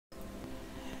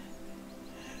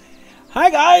Hi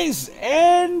guys,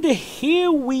 and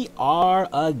here we are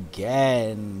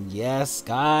again. Yes,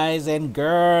 guys and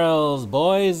girls,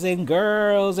 boys and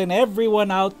girls, and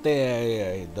everyone out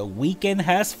there. The weekend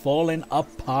has fallen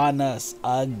upon us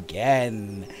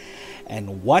again.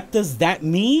 And what does that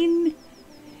mean?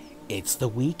 It's the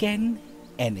weekend,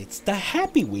 and it's the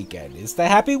happy weekend. It's the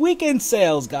happy weekend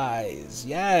sales, guys.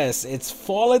 Yes, it's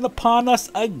fallen upon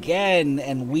us again,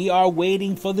 and we are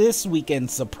waiting for this weekend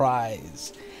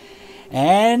surprise.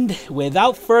 And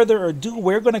without further ado,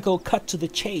 we're going to go cut to the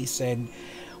chase and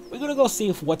we're going to go see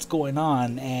if what's going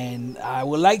on. And I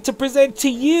would like to present to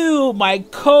you my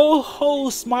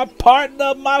co-host, my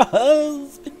partner, my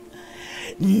husband,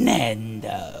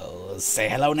 Nando. Say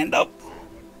hello, Nando.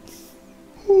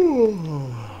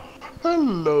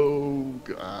 Hello,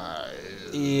 guys.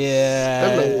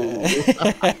 Yeah.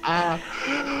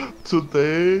 Hello.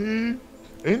 Today,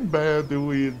 in bed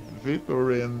with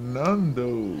Victor and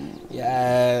Nando.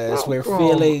 Yes, we're From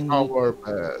feeling... our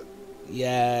bed.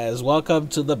 Yes, welcome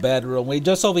to the bedroom. We're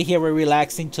just over here, we're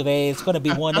relaxing today. It's going to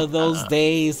be one of those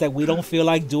days that we don't feel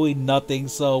like doing nothing.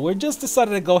 So we're just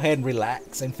decided to go ahead and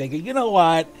relax and figure, you know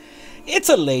what? It's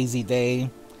a lazy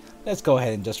day. Let's go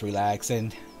ahead and just relax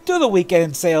and do the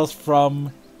weekend sales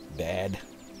from bed.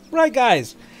 Right,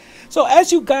 guys? So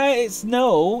as you guys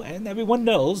know, and everyone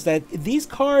knows, that these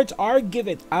cards are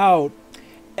given out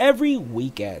every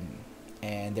weekend.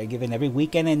 And they're given every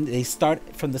weekend, and they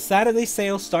start from the Saturday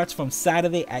sale starts from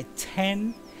Saturday at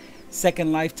 10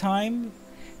 Second Lifetime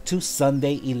to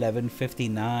Sunday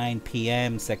 11:59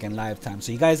 p.m. Second Lifetime.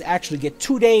 So you guys actually get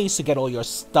 2 days to get all your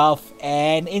stuff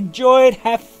and enjoy it,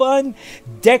 have fun,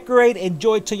 decorate,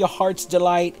 enjoy it to your heart's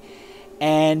delight,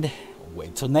 and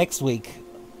wait till next week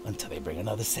until they bring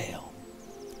another sale.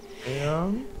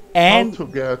 And how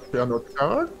to get piano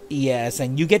card? Yes,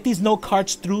 and you get these note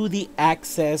cards through the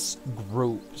Access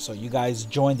group. So you guys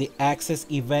join the Access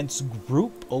events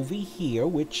group over here,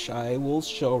 which I will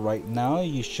show right now.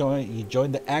 You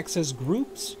join the Access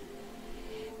groups.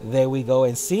 There we go,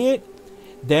 and see it.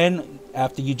 Then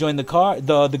after you join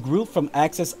the group from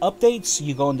Access updates,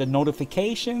 you go into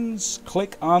notifications,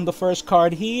 click on the first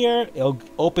card here, it'll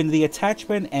open the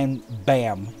attachment, and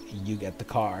bam, you get the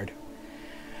card.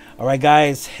 Alright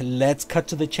guys, let's cut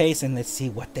to the chase and let's see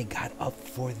what they got up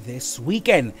for this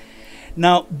weekend.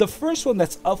 Now, the first one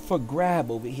that's up for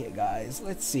grab over here, guys,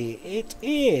 let's see. It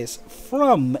is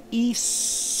from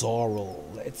Esorel.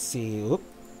 Let's see. Oop.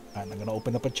 I'm going to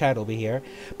open up a chat over here.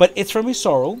 But it's from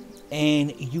Esorel,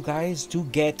 and you guys do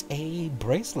get a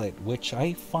bracelet, which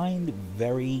I find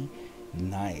very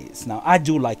nice. Now, I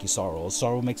do like Esorel.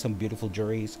 Esorel makes some beautiful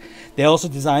jewelries. They also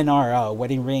design our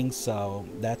wedding rings, so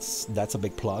that's a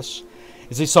big plus.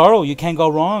 It's Esorel, you can't go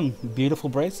wrong. Beautiful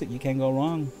bracelet, you can't go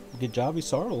wrong. Good job,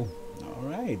 Esorel. All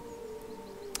right.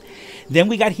 Then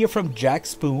we got here from Jack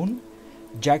Spoon.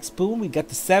 Jack Spoon, we got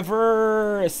the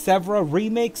Severa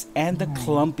remix and the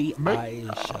Clumpy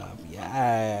eyeshadow.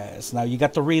 Yes. Now you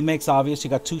got the remix, obviously.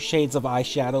 You got 2 shades of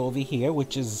eyeshadow over here,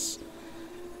 which is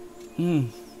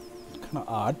kind of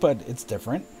odd, but it's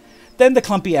different. Then the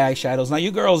Clumpy eyeshadows. Now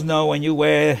you girls know when you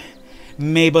wear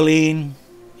Maybelline,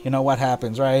 you know what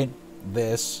happens, right?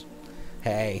 This.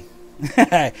 Hey.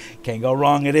 Can't go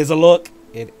wrong. It is a look.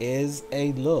 It is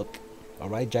a look. All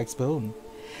right, Jack Spoon.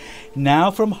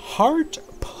 Now from Heart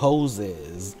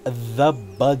Poses, the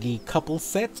Buggy couple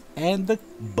set and the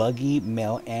Buggy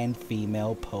male and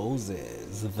female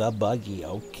poses. The Buggy.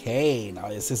 Okay, now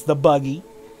this is the Buggy.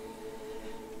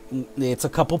 It's a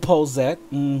couple pose set.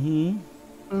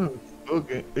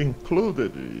 Okay,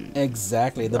 included.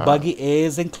 Exactly. The Buggy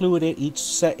is included. Each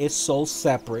set is sold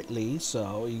separately,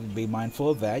 so you be mindful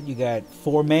of that. You got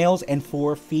 4 males and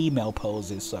 4 female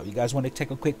poses. So you guys want to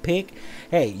take a quick pic?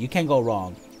 Hey, you can't go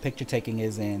wrong. Picture taking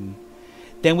is in.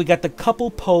 Then we got the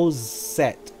couple pose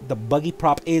set. The Buggy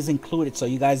prop is included, so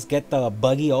you guys get the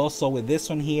Buggy also with this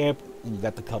one here. You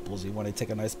got the couples. You want to take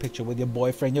a nice picture with your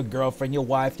boyfriend, your girlfriend, your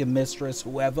wife, your mistress,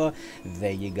 whoever.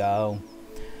 There you go.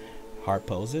 Heart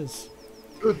poses.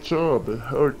 Good job,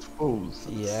 heart pose.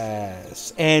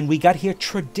 Yes. And we got here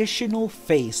traditional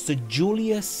face, the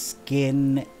Julia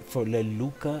skin for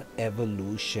Leluca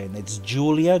Evolution. It's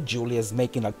Julia. Julia's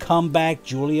making a comeback.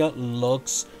 Julia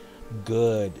looks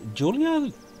good.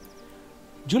 Julia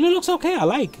looks okay. I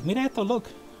like. Mira esto, look.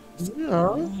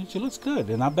 Yeah. She looks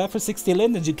good. And I bet for 60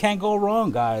 lindens, you can't go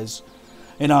wrong, guys.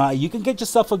 You know, you can get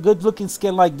yourself a good looking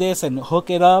skin like this and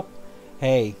hook it up.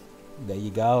 Hey, there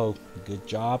you go. Good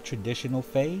job, traditional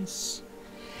face.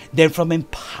 Then from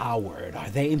Empowered. Are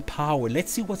they empowered?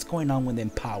 Let's see what's going on with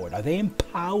Empowered. Are they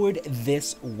empowered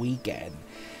this weekend?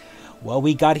 Well,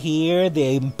 we got here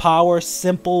the Empower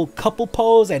Simple couple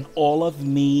pose and all of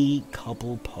me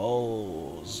couple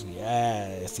pose.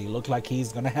 Yes, he looked like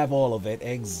he's gonna have all of it.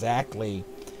 Exactly.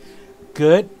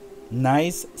 Good,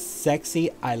 nice, sexy,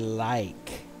 I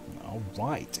like. All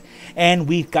right. And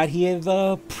we've got here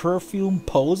the perfume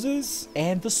poses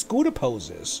and the scooter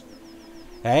poses.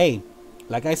 Hey,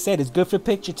 like I said, it's good for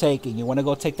picture taking. You want to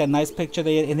go take that nice picture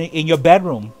there in your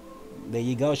bedroom. There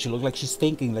you go. She looks like she's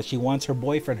thinking that she wants her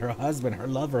boyfriend, her husband, her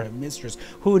lover, her mistress.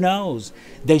 Who knows?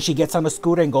 Then she gets on the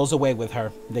scooter and goes away with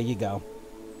her. There you go.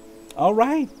 All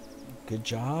right. Good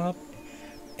job.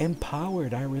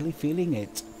 Empowered. I'm really feeling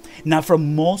it. Now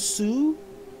from Musu.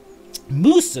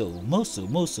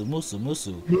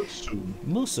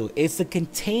 It's a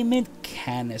containment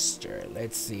canister.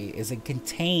 Let's see. Is it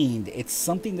contained? It's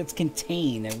something that's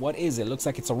contained. And what is it? Looks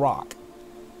like it's a rock.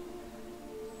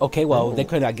 Okay, well,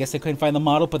 I guess they couldn't find the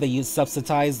model, but they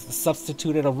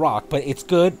substituted a rock. But it's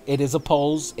good. It is a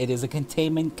pose. It is a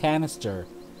containment canister.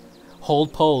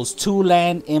 Hold pose. 2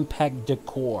 land impact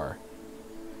decor.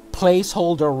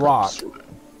 Placeholder rock.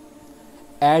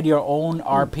 Add your own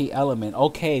RP element.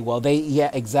 Okay, well, yeah,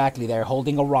 exactly. They're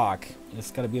holding a rock. It's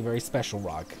going to be a very special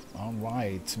rock. All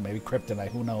right. Maybe kryptonite.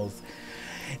 Who knows?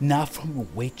 Now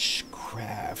from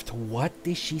Witchcraft. What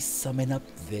did she summon up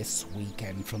this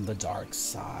weekend from the dark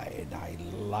side? I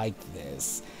like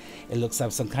this. It looks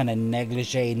like some kind of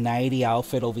negligee nighty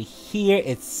outfit over here.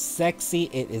 It's sexy.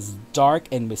 It is dark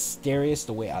and mysterious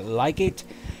the way I like it.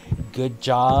 Good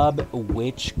job,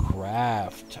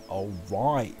 Witchcraft. All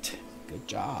right. Good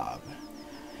job.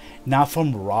 Now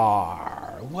from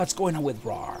Rar. What's going on with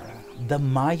Rar? The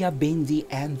Maya Bindi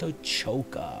and the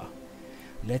Choker.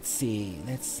 Let's see.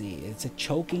 It's a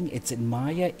choking. It's in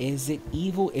Maya. Is it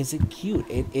evil? Is it cute?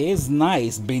 It is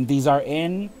nice. Bindis are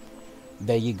in.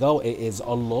 There you go. It is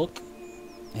a look.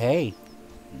 Hey.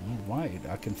 All right.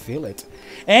 I can feel it.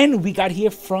 And we got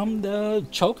here from the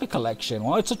choker collection.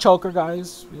 Well, it's a choker,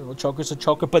 guys. You know, choker's a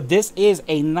choker. But this is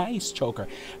a nice choker.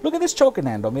 Look at this choker,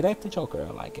 Nando. Mira the choker.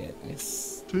 I like it.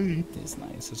 It's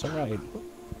nice. It's all right.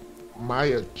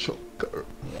 Maya choker.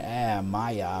 Yeah,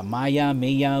 Maya, Mia,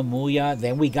 Muya.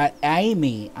 Then we got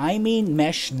Aimee. Aimee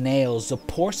mesh nails, the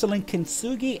porcelain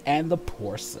kintsugi and the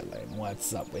porcelain.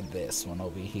 What's up with this one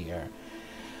over here?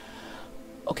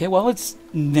 Okay, well, it's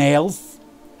nails.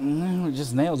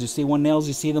 Just nails. You see one nails,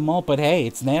 you see them all. But hey,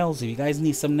 it's nails. If you guys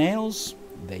need some nails,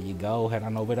 there you go. Head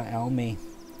on over to Aimee.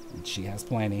 She has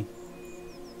plenty.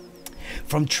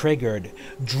 From Triggered,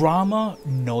 drama,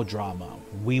 no drama.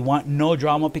 We want no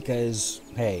drama because,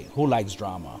 hey, who likes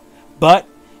drama? But,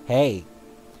 hey,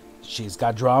 she's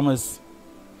got dramas.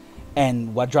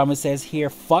 And what drama says here?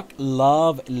 Fuck,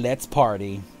 love, let's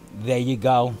party. There you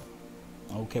go.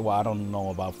 Okay, well, I don't know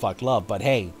about fuck, love, but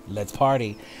hey, let's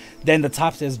party. Then the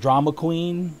top says drama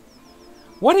queen.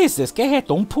 What is this? ¿Qué es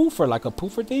esto? Un poofer, like a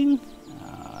poofer thing?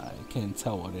 Can't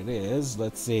tell what it is.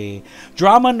 Let's see.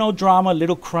 Drama, no drama.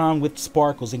 Little crown with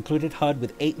sparkles. Included HUD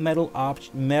with 8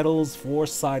 metals, 4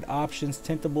 side options.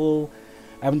 Tintable.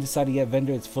 I haven't decided yet.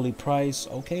 Vendor. It's fully priced.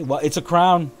 Okay. Well, it's a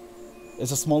crown.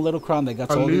 It's a small little crown that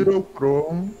got a little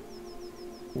crown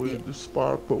with the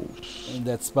sparkles. And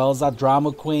that spells out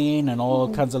drama queen and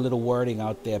all kinds of little wording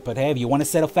out there. But hey, if you want to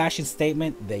set a fashion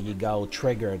statement, there you go.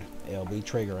 Triggered. It'll be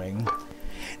triggering.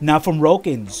 Now from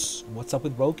Rokins. What's up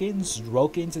with Rokins?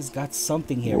 Rokins has got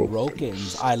something here.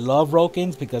 Rokins. I love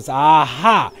Rokins because,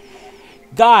 aha!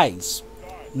 Guys,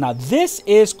 now this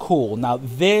is cool. Now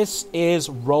this is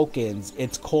Rokins.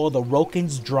 It's called the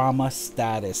Rokins Drama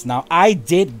Status. Now I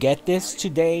did get this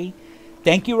today.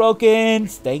 Thank you,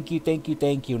 Rokins. Thank you, thank you,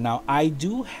 thank you. Now I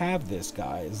do have this,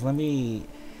 guys. Let me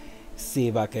see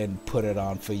if I can put it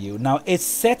on for you. Now it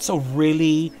sets a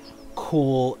really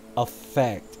cool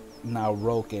effect. Now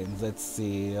Rokins, let's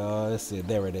see,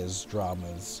 there it is,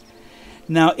 dramas.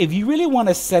 Now if you really want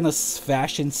to send a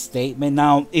fashion statement,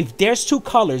 now if there's 2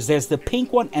 colors, there's the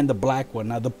pink one and the black one.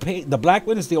 Now the black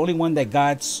one is the only one that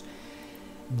got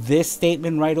this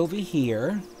statement right over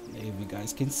here. If you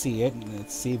guys can see it,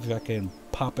 let's see if I can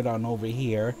pop it on over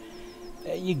here.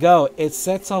 There you go. It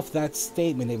sets off that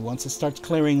statement once it starts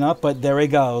clearing up, but there it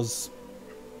goes.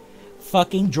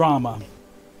 Fucking drama,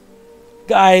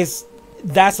 guys.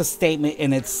 That's a statement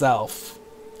in itself.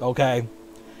 Okay,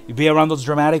 you be around those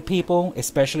dramatic people,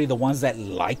 especially the ones that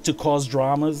like to cause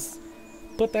dramas.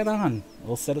 Put that on.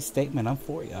 We'll set a statement up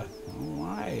for you. All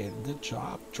right, good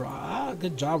job,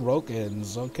 good job,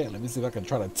 Rokins. Okay, let me see if I can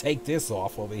try to take this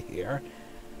off over here.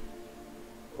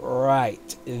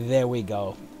 Right, there we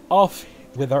go. Off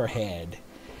with her head.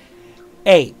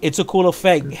 Hey, it's a cool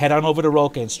effect. Head on over to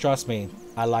Rokins. Trust me,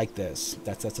 I like this.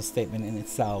 That's a statement in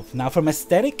itself. Now from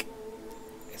aesthetic.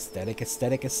 Aesthetic,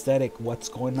 aesthetic, aesthetic. What's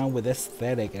going on with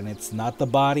aesthetic? And it's not the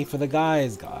body for the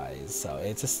guys. So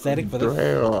it's aesthetic for the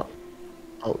Andrea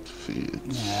outfit.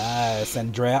 yes,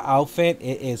 Andrea outfit.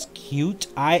 It is cute.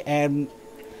 I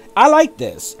like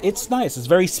this. It's nice. It's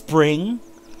very spring,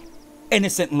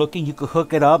 innocent looking. You could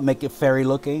hook it up, make it fairy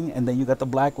looking, and then you got the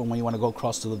black one when you want to go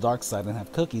across to the dark side and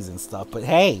have cookies and stuff. But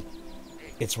hey,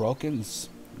 it's Roken's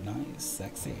nice,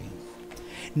 sexy.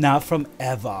 Now from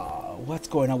Eva. What's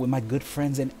going on with my good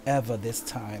friends in Eva this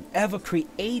time? Eva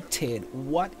created.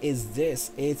 What is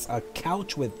this? It's a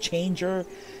couch with changer,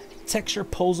 texture,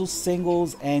 posal,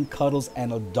 singles, and cuddles,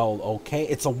 and adult. Okay,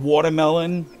 it's a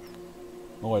watermelon.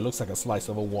 Oh, it looks like a slice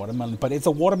of a watermelon, but it's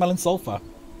a watermelon sofa.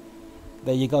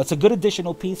 There you go. It's a good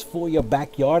additional piece for your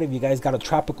backyard if you guys got a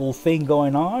tropical thing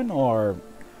going on, or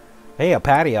hey, a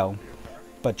patio.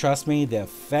 But trust me, the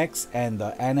effects and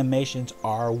the animations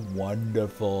are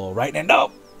wonderful. Right,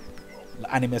 Nando?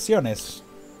 Animaciones.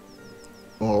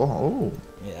 Oh.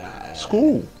 Yeah. It's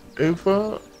cool.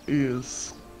 Eva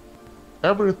is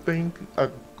everything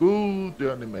a good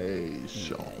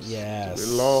animation. Yes.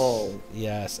 We love.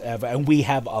 Yes, Eva. And we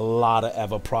have a lot of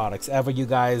Eva products. Eva, you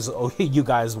guys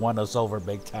won us over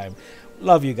big time.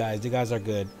 Love you guys. You guys are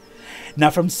good. Now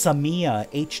from Samia,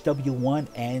 HW1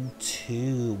 and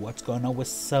 2. What's going on with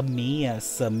Samia?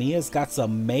 Samia's got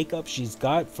some makeup she's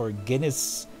got for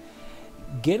Guinness.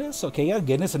 Guinness? Okay, yeah,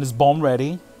 Guinness, and it's bone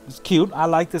ready. It's cute. I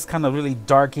like this kind of really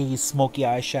darky, smoky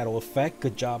eyeshadow effect.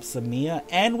 Good job, Samia.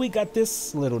 And we got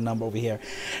this little number over here.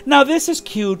 Now, this is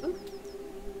cute.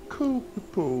 Cool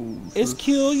pose. It's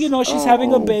cute, you know, she's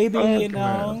having a baby, you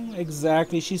know.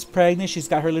 Exactly, she's pregnant, she's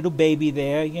got her little baby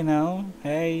there, you know.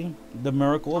 Hey, the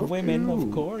miracle of women,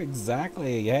 of course,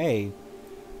 exactly. Hey,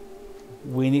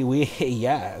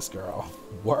 yes, girl,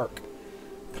 work.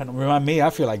 Kind of remind me,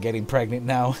 I feel like getting pregnant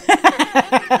now.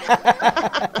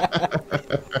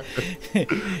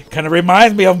 Kind of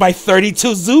reminds me of my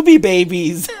 32 Zuby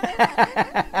babies.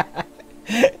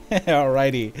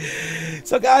 Alrighty,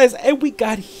 so guys, and we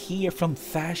got here from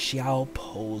Facial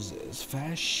Poses.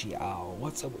 Facial,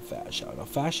 what's up with Facial? Now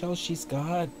Facial, she's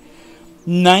got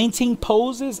 19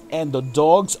 poses, and the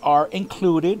dogs are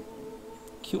included.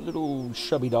 Cute little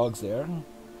chubby dogs there.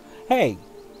 Hey,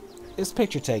 it's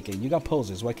picture taking. You got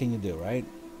poses. What can you do, right?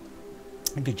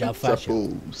 Good job, Facial.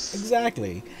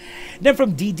 Exactly. Then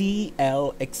from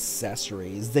DDL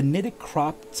Accessories, the knitted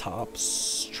crop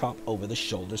over the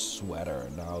shoulder sweater.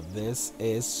 Now this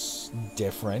is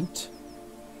different.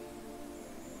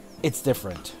 It's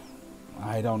different.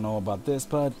 I don't know about this,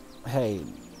 but hey,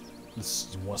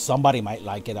 somebody might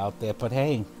like it out there. But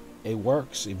hey, it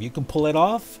works. If you can pull it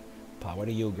off, power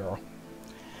to you, girl.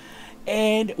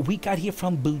 And we got here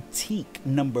from boutique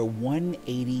number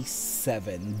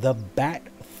 187, the Bat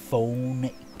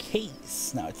Phone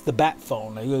case. Now it's the Bat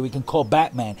Phone. We can call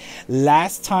Batman.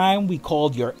 Last time we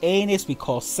called Uranus, we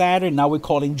called Saturn. Now we're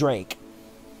calling Drake.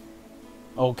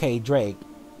 Okay, Drake.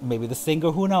 Maybe the singer,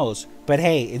 who knows? But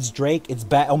hey, it's Drake. It's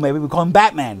Bat. Oh, maybe we call him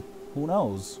Batman. Who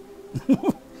knows?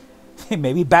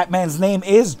 Maybe Batman's name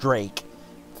is Drake.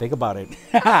 Think about it.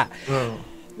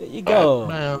 There you go.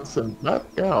 Batmans and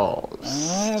Batgirls.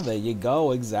 Ah, there you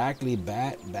go. Exactly.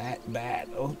 Bat.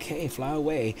 Okay, fly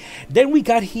away. Then we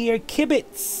got here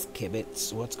Kibitz.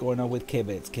 Kibitz. What's going on with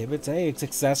Kibitz? Kibitz, hey, it's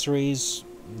accessories.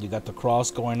 You got the cross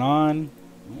going on.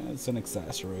 Yeah, it's an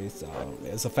accessory. So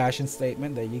it's a fashion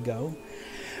statement. There you go.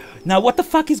 Now, what the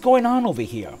fuck is going on over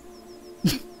here?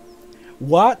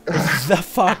 What the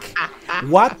fuck?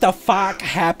 What the fuck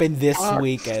happened this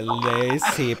weekend?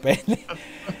 Let's see.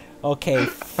 Okay,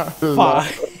 fuck.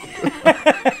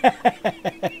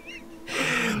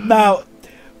 Now,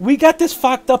 we got this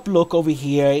fucked up look over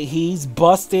here. He's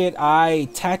busted eye,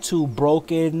 tattoo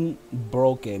broken.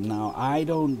 Now, I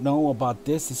don't know about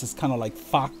this. This is kind of like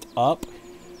fucked up.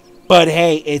 But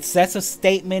hey, it sets a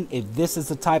statement. If this is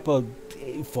the type of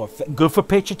good for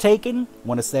picture taking,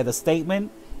 want to set a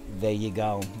statement, there you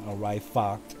go. All right,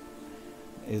 fucked.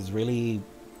 It's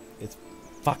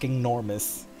fucking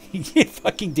enormous.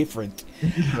 Fucking different.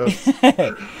 Yes.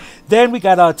 Then we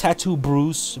got a tattoo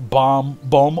Bruce bomb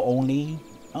only.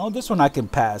 Oh, this one I can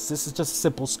pass. This is just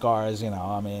simple scars, you know.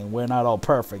 I mean, we're not all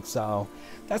perfect, so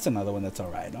that's another one that's all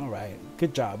right. All right,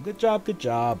 good job.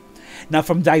 Now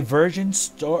from Diversion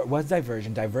what's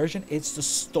Diversion? Diversion, it's the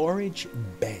storage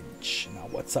bench. Now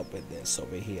what's up with this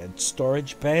over here?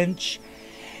 Storage bench,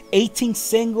 18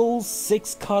 singles,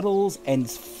 6 cuddles, and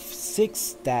 6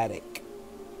 static.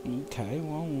 Okay,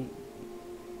 well,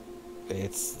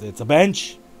 it's a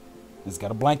bench. It's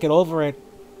got a blanket over it.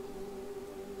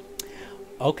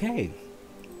 Okay,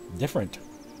 different.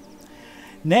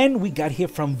 Then we got here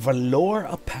from Velour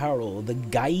Apparel. Apparel, the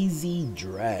Geisy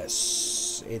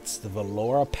dress. It's the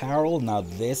velour apparel. Now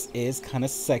this is kind of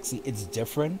sexy. It's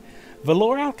different.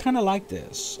 Velour, I kind of like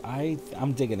this.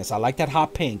 I'm digging this. I like that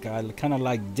hot pink. I kind of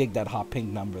like dig that hot pink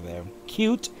number there.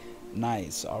 Cute,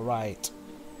 nice. All right.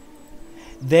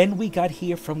 Then we got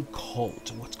here from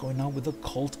Cult. What's going on with the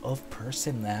Cult of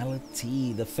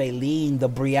Personality? The Feline, the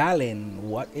Brialin.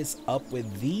 What is up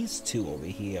with these two over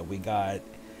here? We got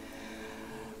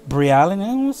Brialin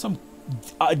and some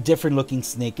different looking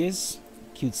sneakers.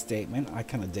 Cute statement. I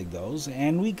kind of dig those.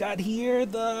 And we got here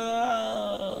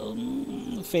the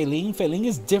Feline. Feline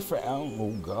is different.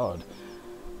 Oh God.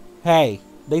 Hey,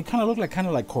 they kind of look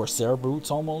like Corsair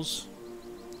boots almost.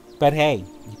 But hey,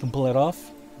 you can pull it off.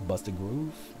 Bust a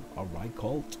groove. Alright,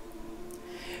 Colt.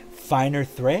 Finer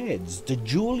Threads, the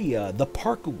Julia, the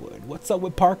Parkerwood. What's up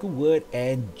with Parkerwood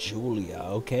and Julia?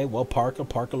 Okay, well,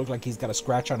 Parker looks like he's got a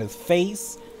scratch on his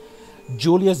face.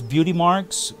 Julia's beauty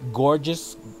marks,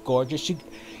 gorgeous. She,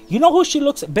 you know who she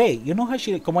looks, babe, you know how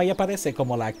she, como ella parece,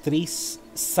 como la actriz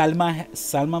Salma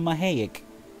Hayek.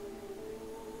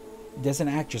 There's an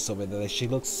actress over there. She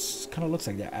kind of looks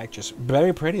like that actress.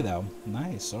 Very pretty though.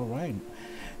 Nice, alright.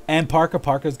 And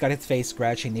Parker's got his face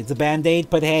scratched. He needs a band-aid,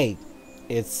 but hey,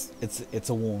 it's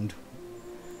a wound.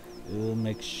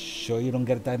 Make sure you don't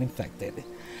get that infected.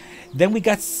 Then we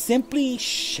got Simply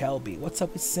Shelby. What's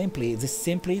up with Simply? Is it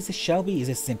Simply? Is it Shelby? Is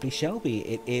it Simply Shelby?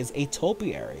 It is a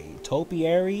topiary.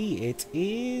 Topiary, it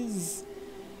is...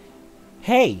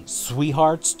 Hey,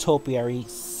 Sweetheart's topiary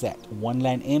set. 1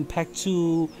 land impact,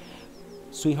 2...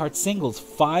 Sweetheart singles,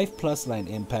 5+ land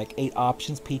impact, 8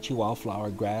 options, peachy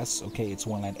wildflower grass. Okay, it's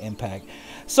 1 land impact.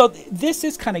 So this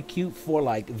is kind of cute for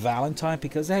like Valentine,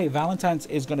 because hey, Valentine's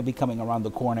is going to be coming around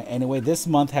the corner anyway. This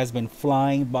month has been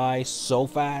flying by so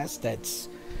fast. That's,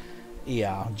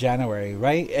 yeah, January,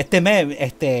 right?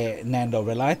 Nando,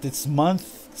 ¿verdad? This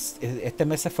month,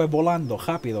 mes se fue volando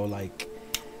rápido. Like,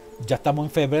 ya estamos en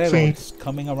febrero. Sí. It's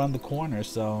coming around the corner,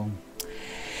 so...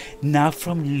 Now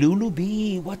from Lulu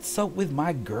B, what's up with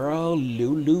my girl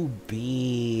Lulu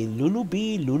B? Lulu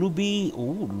B.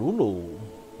 Ooh,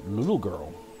 Lulu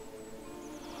girl.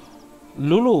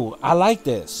 Lulu, I like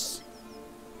this.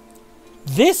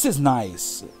 This is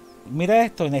nice. Mira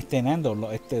esto en Nando,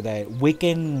 that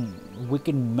Wiccan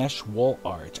mesh wall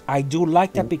art. I do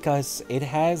like that because it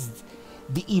has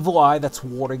the evil eye that's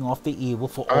warding off the evil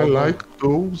for all. I like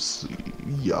those.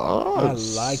 Yes. I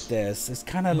like this. It's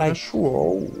kind of like.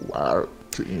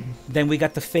 Then we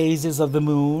got the phases of the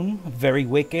moon. Very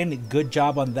Wiccan. Good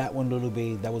job on that one, Lulu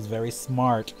B. That was very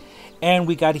smart. And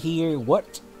we got here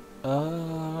what?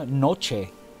 Noche.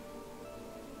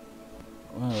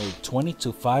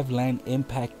 22 5 land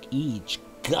impact each.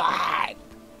 God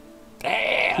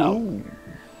damn. Ooh.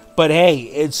 But hey,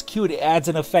 it's cute. It adds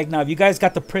an effect. Now, if you guys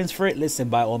got the prints for it, listen,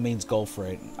 by all means, go for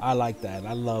it. I like that.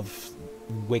 I love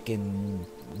Wiccan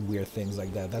weird things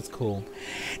like that. That's cool.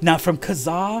 Now, from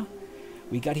Kazaa,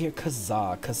 we got here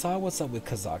Kazaa. Kazaa, what's up with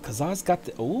Kazaa? Kazaa's got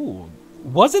the... Ooh.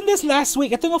 Wasn't this last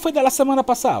week? Esto no fue de la semana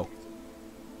pasada.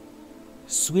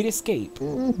 Sweet Escape.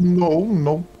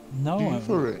 No.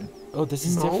 Different. Oh, this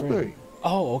is different. Babe.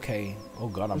 Oh, okay. Oh,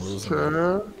 God, I'm losing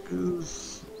it.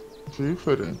 Is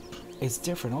different. It's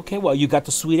different. Okay, well, you got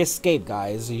the Sweet Escape,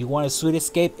 guys. You want a Sweet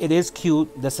Escape? It is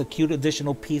cute. That's a cute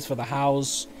additional piece for the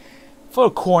house. For a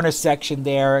corner section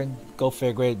there. Go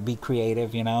figure it. Be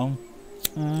creative, you know?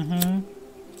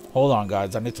 Hold on,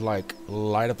 guys. I need to, like,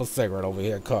 light up a cigarette over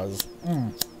here, because...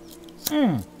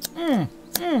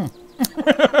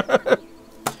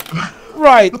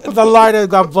 Right, the lighter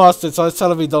got busted, so it's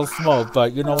telling me don't smoke.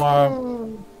 But you know what?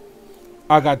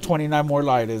 I got 29 more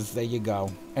lighters. There you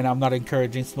go. And I'm not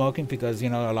encouraging smoking because, you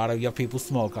know, a lot of your people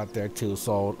smoke out there too.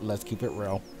 So let's keep it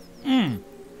real.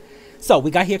 So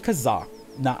we got here Kazaa.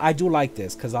 Now, I do like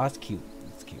this. Kazaa's cute.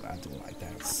 It's cute. I do like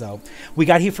that. So we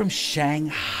got here from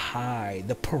Shanghai,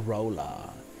 the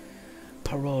Parola.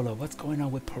 Parola. What's going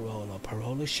on with Parola?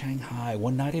 Parola Shanghai.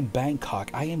 One night in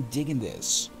Bangkok. I am digging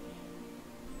this.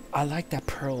 I like that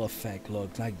pearl effect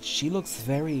look. Like, she looks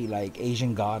very, like,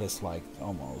 Asian goddess-like,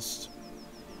 almost.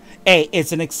 Hey,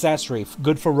 it's an accessory.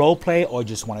 Good for roleplay or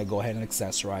just want to go ahead and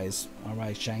accessorize. All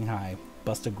right, Shanghai.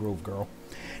 Bust a groove, girl.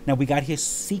 Now, we got here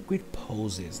secret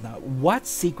poses. Now, what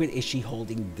secret is she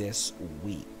holding this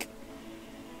week?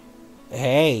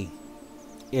 Hey,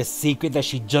 it's secret that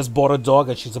she just bought a dog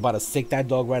and she's about to sick that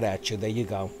dog right at you. There you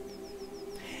go.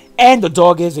 And the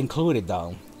dog is included,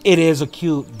 though. It is a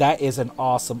cute, that is an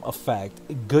awesome effect.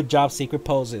 Good job, secret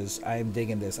poses. I am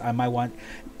digging this. I might want,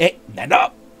 hey,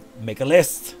 Nando, make a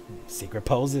list. Secret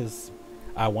poses.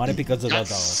 I want it because of the dog.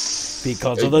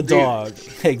 Because of the dog.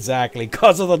 Exactly.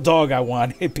 Because of the dog I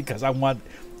want it. Because I want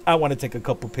I want to take a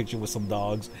couple pictures with some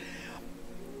dogs.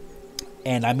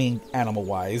 And I mean animal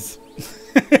wise.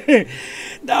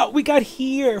 Now we got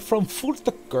here from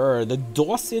Fultaker, the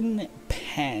Dawson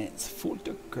pants.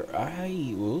 Fultaker.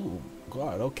 Oh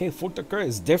god, okay, Fultaker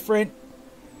is different.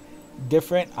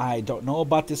 I don't know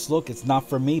about this look. It's not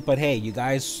for me, but hey, you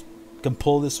guys can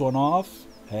pull this one off.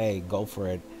 Hey, go for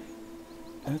it.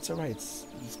 And it's alright. It's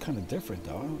kind of different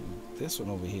though. This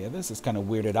one over here, this is kind of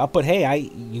weirded out, but hey,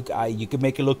 you can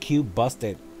make it look cute. Bust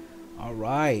it. All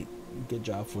right, good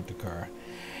job, Fultaker.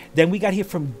 Then we got here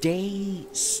from Day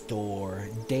Store.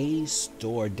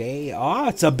 Ah,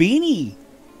 it's a beanie.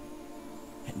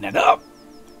 Nando.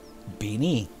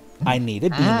 Beanie. I need a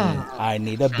beanie. I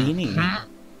need a beanie.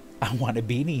 I want a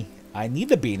beanie. I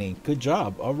need a beanie. Good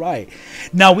job. All right.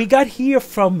 Now we got here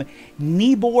from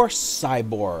Nibor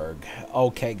Cyborg.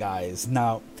 Okay, guys.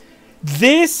 Now,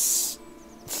 this...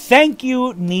 Thank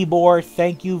you, Nibor.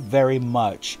 Thank you very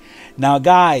much. Now,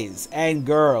 guys and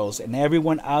girls and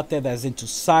everyone out there that's into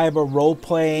cyber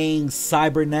role-playing,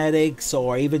 cybernetics,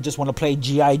 or even just want to play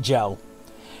G.I. Joe,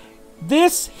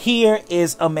 this here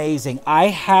is amazing. I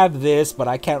have this, but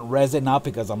I can't res it now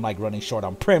because I'm like running short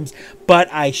on prims.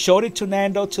 But I showed it to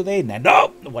Nando today.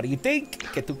 Nando, what do you think?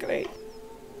 ¿Qué tú crees?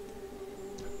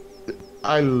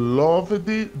 I love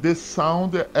the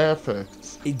sound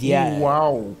effects. Yeah.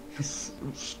 Wow. It's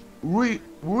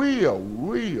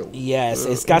real. Yes,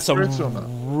 it's got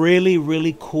some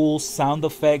really cool sound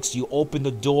effects. You open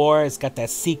the door, it's got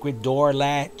that secret door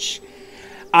latch.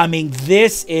 I mean,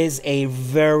 this is a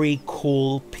very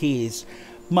cool piece.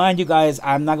 Mind you guys,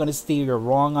 I'm not going to steer you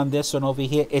wrong on this one over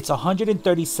here. It's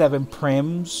 137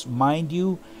 prims, mind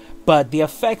you. But the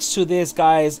effects to this,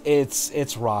 guys,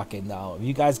 it's rocking now. If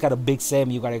you guys got a big sim,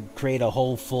 you got to create a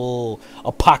whole full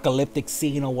apocalyptic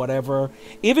scene or whatever.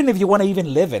 Even if you want to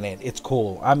even live in it, it's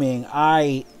cool. I mean,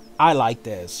 I like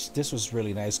this. This was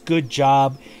really nice. Good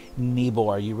job,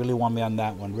 Nibor. You really want me on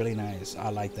that one. Really nice. I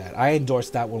like that. I endorse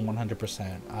that one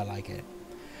 100%. I like it.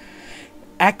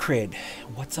 Acrid.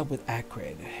 What's up with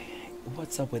Acrid?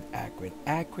 What's up with Acrid?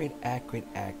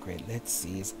 Acrid. Let's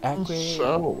see. Is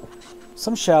Acrid...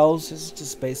 Some shelves. This is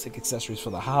just basic accessories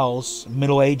for the house.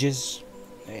 Middle Ages.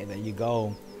 Hey, there you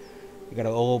go. You got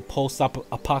an old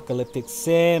post-apocalyptic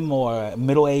sim or the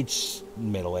Middle Ages.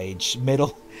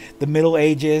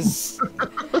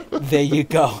 There you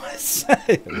go. Whoops.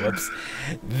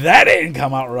 That didn't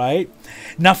come out right.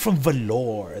 Now from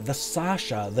Velour, the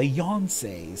Sasha, the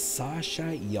Yonsei. Sasha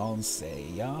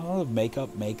Yonsei. Y'all, makeup.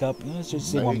 You know, it's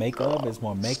just more makeup. It's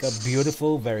more makeup.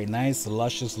 Beautiful, very nice,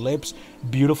 luscious lips,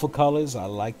 beautiful colors. I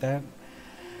like that.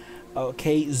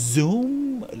 Okay,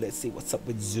 Zoom. Let's see what's up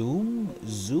with Zoom.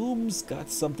 Zoom's got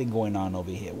something going on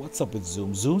over here. What's up with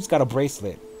Zoom? Zoom's got a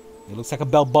bracelet. It looks like a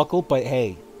belt buckle, but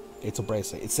hey, it's a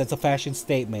bracelet. It sets a fashion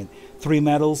statement. 3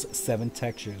 metals, 7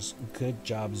 textures. Good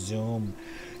job, Zoom.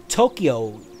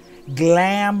 Tokyo.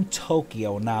 Glam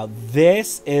Tokyo. Now,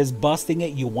 this is busting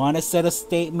it. You want to set a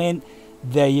statement?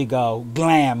 There you go.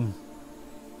 Glam.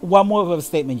 What more of a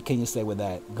statement can you say with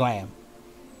that? Glam.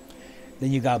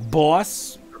 Then you got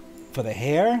Boss for the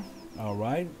hair. All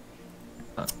right.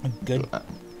 Good.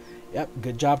 Yep.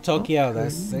 Good job, Tokyo. Okay.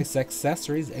 That's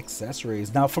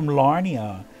accessories. Now from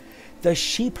Larnia, the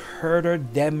sheep herder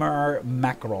Demer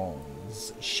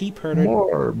macarons. Sheep herder.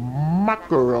 More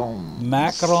macarons.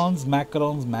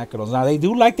 Macarons. Now they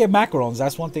do like their macarons.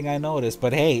 That's one thing I noticed.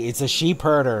 But hey, it's a sheep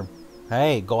herder.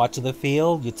 Hey, go out to the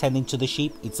field. You're tending to the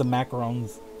sheep. Eat some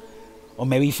macarons. Or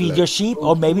maybe feed your sheep.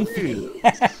 Or maybe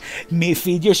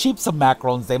feed your sheep some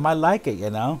macarons. They might like it, you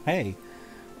know. Hey.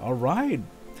 All right.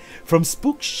 From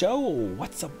Spook Show.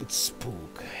 What's up with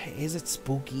Spook? Is it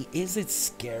spooky? Is it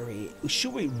scary?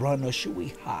 Should we run or should we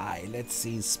hide? Let's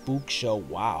see. Spook Show.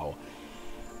 Wow.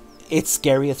 It's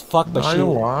scary as fuck, but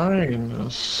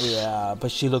yeah, but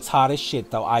she looks hot as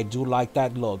shit though. I do like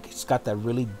that look. It's got that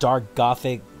really dark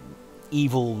gothic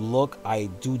evil look. I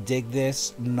do dig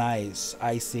this. Nice.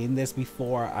 I seen this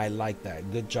before. I like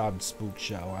that. Good job, Spook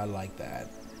Show. I like that.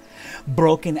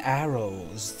 Broken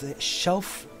Arrows. The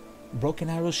shelf. Broken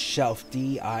Arrows shelf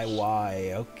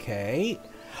DIY. Okay.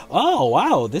 Oh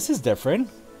wow, this is different.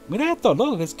 Mira esto,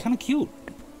 look, it's kind of cute.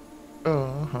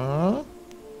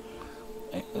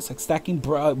 It's like stacking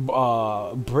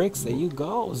bricks. There you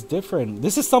go. It's different.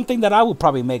 This is something that I would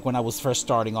probably make when I was first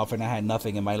starting off and I had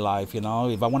nothing in my life, you know.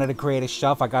 If I wanted to create a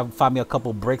shelf, I gotta find me a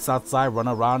couple bricks outside, run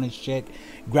around and shit,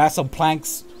 grab some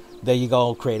planks. There you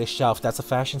go, create a shelf. That's a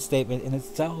fashion statement in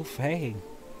itself. Hey,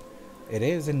 it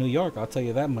is in New York, I'll tell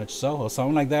you that much. So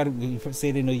something like that, if you see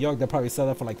it in New York, they'll probably sell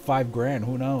that for like $5 grand.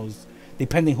 Who knows?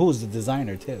 Depending who's the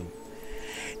designer too.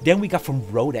 Then we got from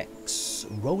Rodex.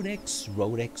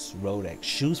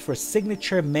 Shoes for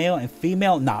signature male and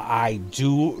female. Now, I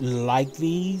do like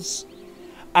these.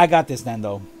 I got this,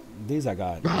 Nando. These I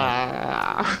got.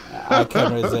 I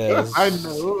can't resist. I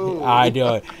know. I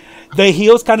do. The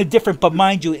heels kind of different, but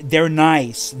mind you, they're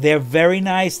nice. They're very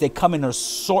nice. They come in an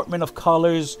assortment of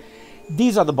colors.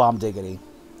 These are the bomb diggity.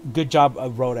 Good job,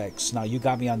 Rodex. Now, you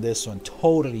got me on this one.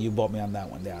 Totally, you bought me on that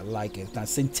one there. I like it. Now,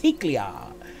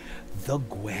 Centiclia. The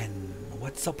Gwen.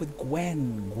 What's up with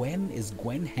Gwen? Is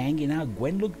Gwen hanging out?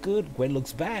 Gwen look good. Gwen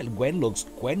looks bad. Gwen looks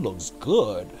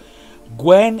good.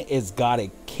 Gwen is got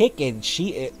it kicking. She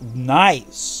is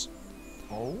nice.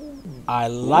 Oh, I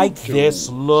like this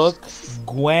look.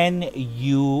 Gwen,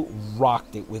 you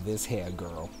rocked it with this hair,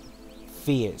 girl.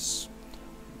 Fierce.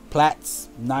 Plaits,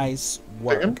 nice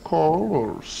work. 10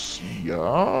 colors,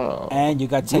 yeah. And you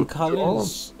got 10 Good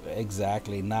colors. job.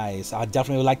 Exactly, nice. I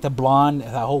definitely like the blonde,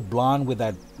 that whole blonde with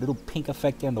that little pink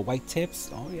effect there on the white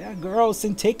tips. Oh yeah, girl,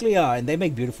 Centiclia. And they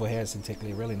make beautiful hair,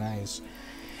 Centiclia, really nice.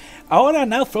 Oh,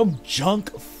 now from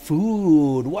Junk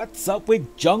Food. What's up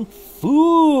with Junk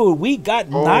Food? We got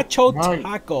Nacho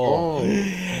Taco.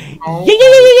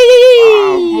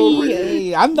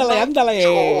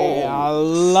 Ándale. I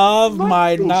love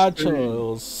my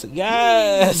nachos.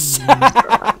 Yes.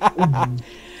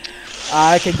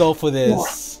 I can go for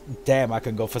this. Damn, I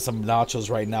can go for some nachos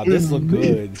right now. This look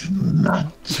good.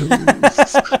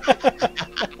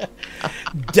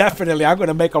 Definitely, I'm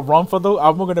gonna make a run for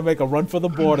the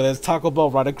border. There's Taco Bell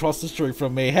right across the street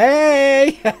from me.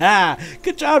 Hey,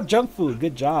 good job, Junk Food.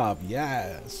 Good job.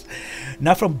 Yes.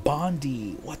 Now from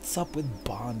Bondi. What's up with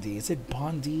Bondi? Is it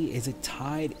Bondi? Is it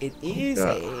Tide? It is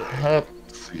a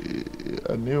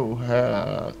new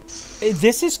hat.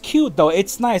 This is cute though.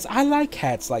 It's nice. I like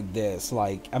hats like this.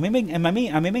 Like a mí me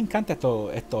encanta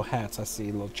estos hats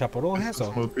así, los chaparros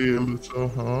eso.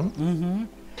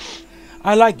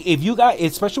 I like, if you got,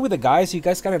 especially with the guys, you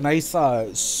guys got a nice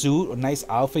suit, a nice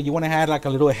outfit. You want to have like a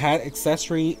little hat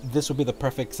accessory. This would be the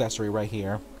perfect accessory right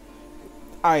here.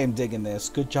 I am digging this.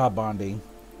 Good job, Bondi.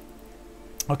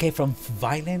 Okay, from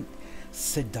Violent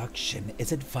Seduction.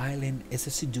 Is it violent? Is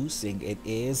it seducing? It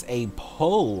is a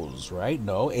pose, right?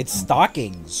 No, it's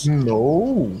stockings.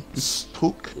 No, it's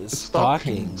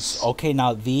stockings. Okay,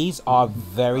 now these are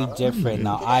very different.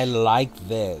 Now, I like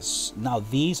this. Now,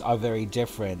 these are very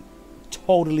different.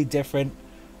 Totally different.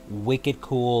 Wicked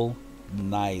cool.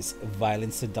 Nice.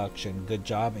 Violent Seduction. Good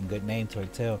job and good name to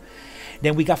it too.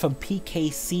 Then we got from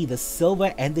PKC the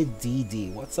Silver and the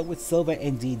DD. What's up with Silver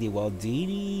and DD? Well,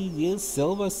 DD is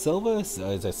silver. Is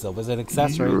it silver as an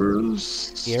accessory?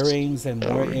 Earrings and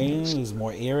more earrings.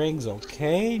 More earrings.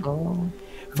 Okay.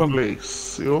 From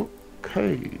place.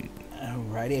 Okay.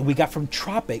 Alrighty. And we got from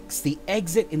Tropics the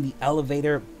Exit in the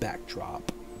Elevator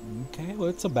backdrop. Okay. Well,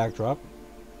 it's a backdrop.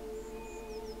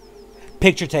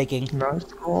 Picture taking. Nice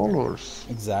colors.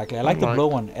 Exactly. I like the blue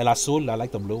one. El Azul. I like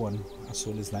the blue one.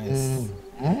 Azul is nice.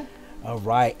 All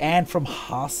right. And from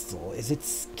Hostel. Is it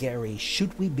scary?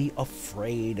 Should we be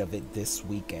afraid of it this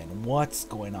weekend? What's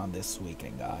going on this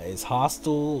weekend, guys?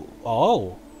 Hostel.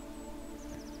 Oh.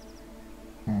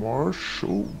 More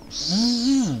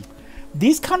shoes.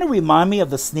 These kind of remind me of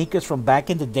the sneakers from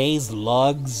back in the days.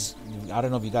 Lugs. I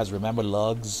don't know if you guys remember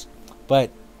Lugs.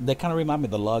 But they kind of remind me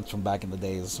of the lugs from back in the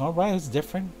days. All right, it's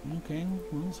different. Okay,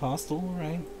 well, it's Hostile. All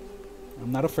right.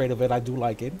 I'm not afraid of it. I do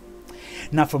like it.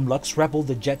 Now from Lux Rebel,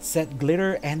 the Jet Set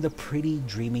Glitter and the Pretty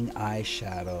Dreaming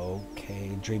Eyeshadow.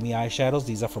 Okay, Dreamy Eyeshadows.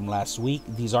 These are from last week.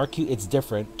 These are cute. It's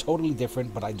different. Totally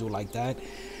different, but I do like that.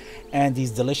 And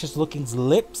these delicious looking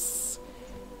lips.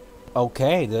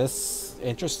 Okay, this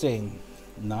interesting.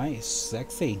 Nice,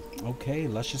 sexy. Okay,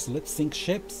 luscious lip sync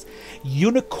ships.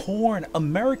 Unicorn,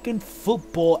 American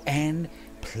football, and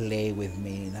Play With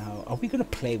Me. Now, are we going to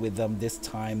play with them this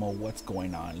time or what's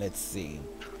going on? Let's see.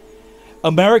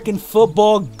 American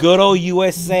football, good old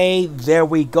USA. There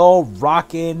we go,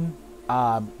 rocking.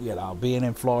 You know, being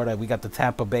in Florida, we got the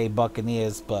Tampa Bay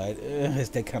Buccaneers, but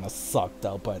they kind of sucked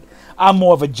up. But I'm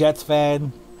more of a Jets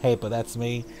fan. Hey, but that's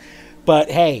me. But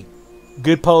hey,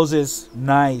 good poses,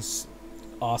 nice.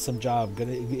 Awesome job.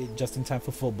 Good, just in time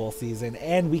for football season.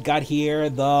 And we got here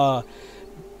the,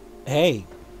 hey,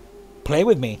 Play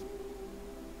With Me.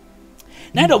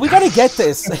 Nando, we got to get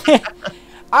this.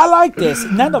 I like this.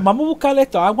 Nando, vamos a buscar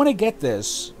esto. I want to get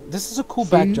this. This is a cool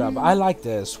backdrop. I like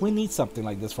this. We need something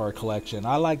like this for our collection.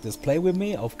 I like this. Play with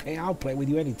me? Okay, I'll play with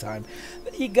you anytime.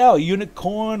 There you go.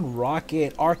 Unicorn,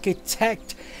 Rocket,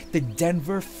 Architect, the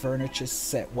Denver Furniture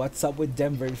Set. What's up with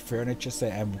Denver Furniture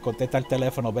Set? Contesta el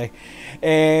teléfono,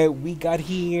 ve. We got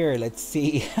here. Let's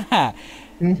see.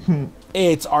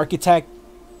 It's Architect.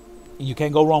 You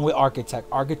can't go wrong with Architect.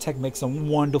 Architect makes some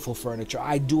wonderful furniture.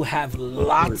 I do have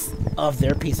lots of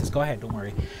their pieces. Go ahead, don't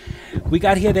worry. We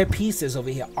got here their pieces over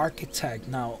here. Architect.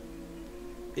 Now,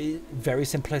 very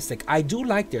simplistic. I do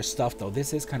like their stuff though.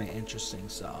 This is kind of interesting.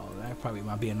 So that probably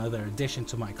might be another addition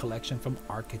to my collection from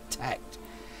Architect.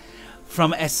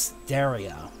 From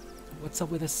Asteria. What's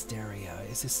up with Asteria?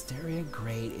 Is Asteria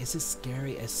great? Is it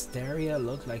scary? Asteria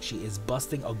looks like she is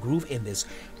busting a groove in this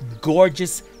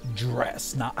gorgeous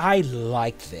dress. Now, I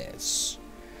like this.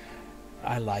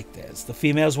 I like this. The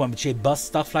females, when she busts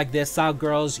stuff like this out,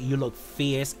 girls, you look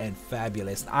fierce and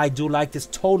fabulous. I do like this.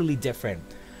 Totally different.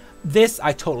 This,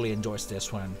 I totally endorse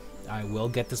this one. I will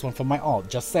get this one from my alt.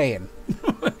 Just saying.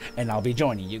 And I'll be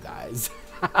joining you guys.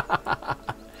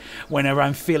 Whenever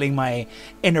I'm feeling my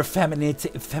inner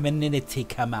femininity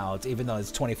come out, even though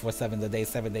it's 24/7 a day,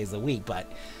 7 days a week.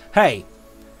 But hey,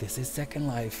 this is Second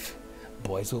Life.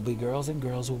 Boys will be girls and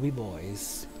girls will be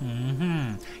boys.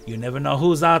 You never know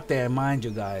who's out there, mind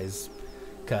you guys.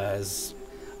 Cause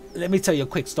let me tell you a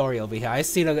quick story over here. I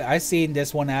seen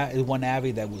this one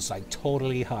Abby that was like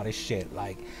totally hot as shit.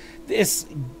 Like this,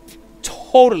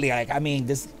 totally like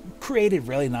this created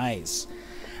really nice,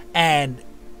 and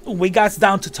we got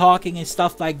down to talking and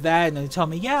stuff like that, and they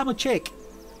told me, yeah, I'm a chick.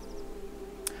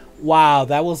 Wow,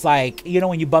 that was like, you know,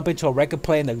 when you bump into a record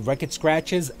player and the record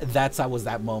scratches, was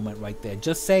that moment right there.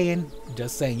 Just saying,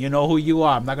 you know who you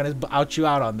are. I'm not gonna out you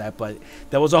out on that, but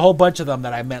there was a whole bunch of them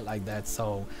that I met like that.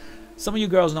 So some of you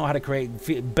girls know how to create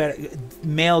better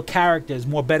male characters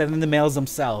more better than the males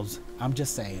themselves. I'm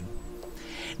just saying.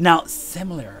 Now,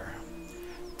 similar.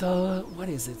 What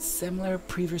is it? Similar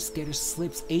previous skater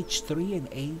slips H3 and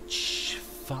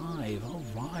H5. All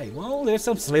right. Well, there's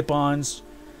some slip-ons.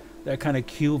 They're kind of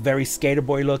cute, very skater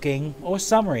boy looking. Or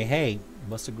summary. Hey,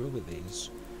 bust a groove with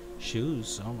these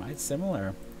shoes. All right,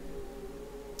 similar.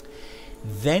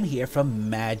 Then here from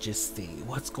Majesty.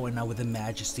 What's going on with the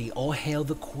Majesty? Oh, hail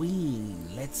the Queen.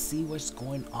 Let's see what's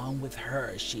going on with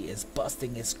her. She is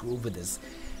busting this groove with this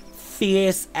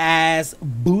fierce ass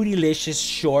bootylicious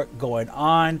short going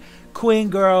on. Queen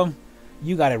girl,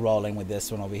 you got it rolling with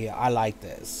this one over here. I like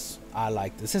this.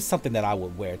 This is something that I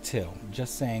would wear too.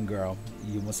 Just saying, girl.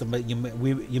 You must have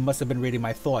been reading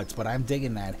my thoughts, but I'm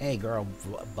digging that. Hey girl,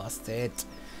 bust it.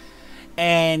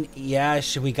 And yeah,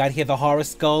 we got here the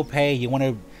horoscope. Hey, you want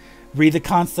to read the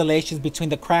constellations between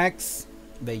the cracks?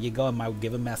 There you go. I might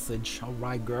give a message. All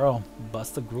right, girl,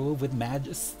 bust a groove with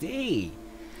Majesty.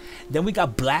 Then we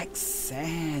got Black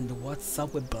Sand. What's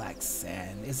up with Black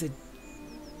Sand? Is it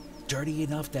dirty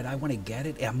enough that I want to get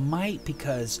it? I might,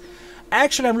 because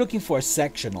actually I'm looking for a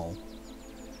sectional.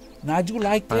 Now I do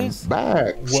like this. I'm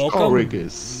back. Welcome.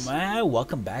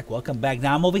 Welcome back. Welcome back.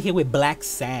 Now I'm over here with Black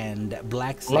Sand.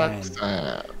 Black Sand.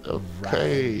 Okay.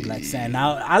 Right. Black Sand.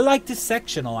 Now I like this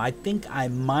sectional. I think I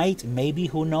might, maybe,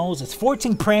 who knows? It's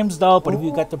 14 prims though, but if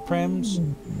you got the prims.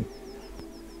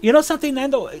 You know something,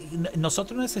 Nando?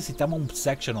 Nosotros necesitamos un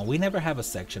sectional. We never have a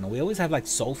sectional. We always have like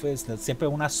sofas. Siempre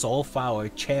una sofa or a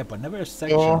chair, but never a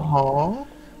sectional.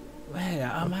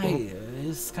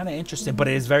 It's kind of interesting, but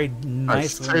it is very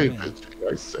nicely made.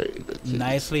 I saved it.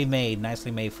 Nicely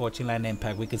made. 14 land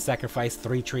impact. We can sacrifice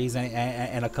 3 trees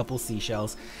and a couple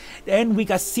seashells. Then we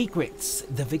got secrets.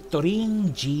 The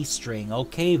Victorine G-string.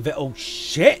 Okay. Oh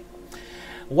shit.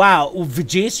 Wow,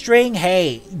 G-string,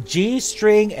 hey,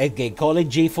 G-string, again, call it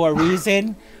G for a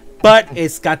reason, but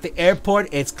it's got the airport,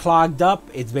 it's clogged up,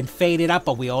 it's been faded up,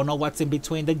 but we all know what's in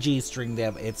between the G-string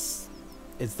there. It's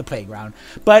the playground.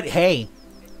 But hey,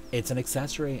 it's an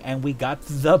accessory, and we got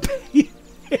the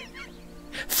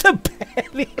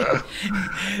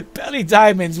belly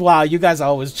diamonds. Wow, you guys are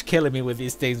always killing me with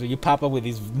these things when you pop up with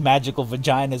these magical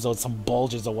vaginas or some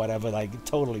bulges or whatever, like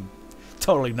totally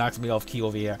knocks me off key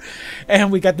over here.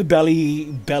 And we got the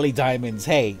belly diamonds.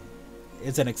 Hey,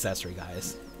 it's an accessory,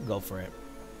 guys. Go for it.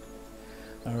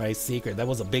 All right, secret. That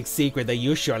was a big secret that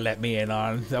you sure let me in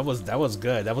on. That was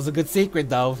good. That was a good secret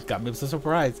though. Got me some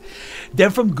surprise.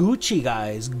 Then from Gucci,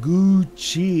 guys.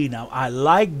 Gucci. Now I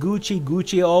like Gucci.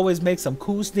 Gucci always makes some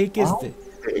cool sneakers. Oh,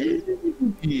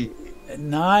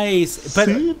 nice. But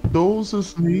see, those are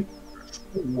sneakers.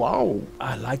 Wow.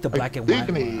 I like the black and white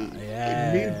one.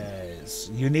 Yes.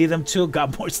 You need them too.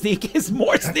 Got more sneakers.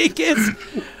 More sneakers.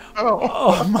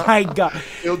 Oh my god.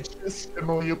 Eu disse que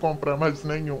não ia comprar mais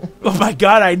nenhum. Oh my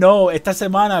god, I know. Esta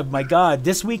semana, my god.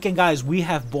 This weekend, guys, we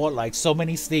have bought like so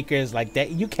many sneakers like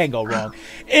that. You can't go wrong.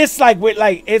 It's like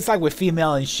with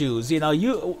female and shoes. You know,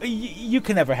 you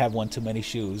can never have one too many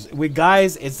shoes. With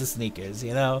guys, it's the sneakers,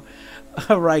 you know.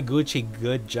 All right, Gucci,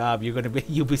 good job.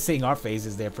 You'll be seeing our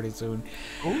faces there pretty soon.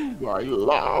 Oh, I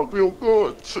love you,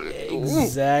 Gucci.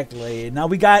 Exactly. Now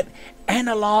we got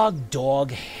Analog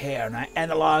Dog Hair. Now,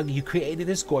 Analog, you created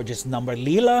this gorgeous number.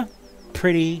 Leela,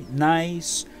 pretty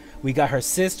nice. We got her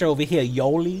sister over here,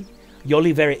 Yoli.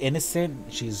 Yoli, very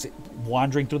innocent. She's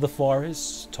wandering through the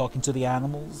forest, talking to the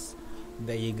animals.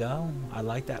 There you go. I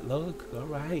like that look. All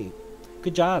right.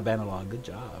 Good job, Analog. Good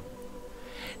job.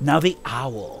 Now the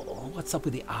owl. What's up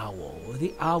with the owl?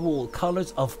 The owl,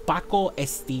 colors of Paco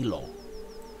Estilo.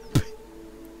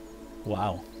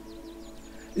 Wow.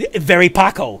 Very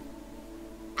Paco.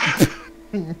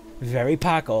 Very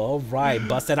Paco. All right.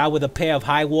 Busted out with a pair of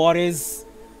high waters,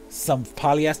 some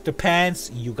polyester pants.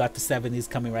 You got the 70s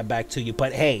coming right back to you.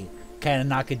 But hey, kind of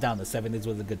knock it down. The 70s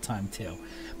was a good time too.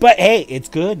 But hey, it's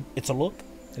good. It's a look.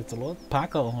 It's a look.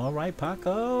 Paco. All right,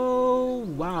 Paco.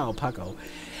 Wow, Paco.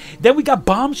 Then we got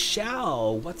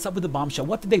Bombshell. What's up with the Bombshell?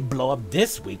 What did they blow up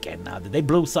this weekend now? Did they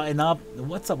blow something up?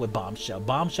 What's up with Bombshell?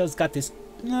 Bombshell's got this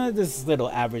little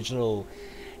average little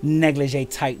negligee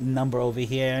type number over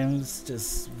here. It's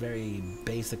just very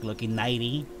basic looking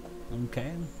 90.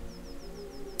 Okay.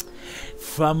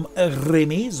 From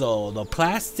Remizo, the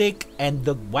plastic and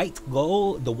the white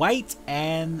gold, the white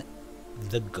and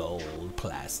the gold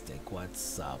plastic.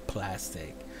 What's up,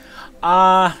 plastic?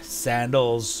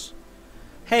 Sandals.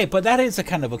 Hey, but that is a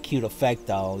kind of a cute effect,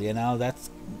 though. You know, that's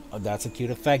a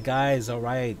cute effect, guys. All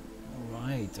right, all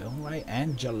right.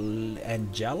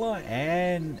 Angela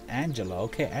and Angela.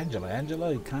 Okay,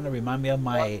 Angela. You kind of remind me of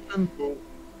my.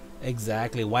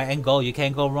 Exactly, white and gold. You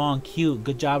can't go wrong. Cute.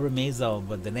 Good job, Remizo.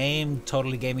 But the name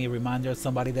totally gave me a reminder of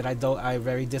somebody that I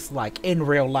very dislike in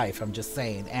real life. I'm just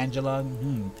saying, Angela.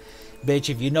 Bitch,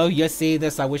 if you know you're seeing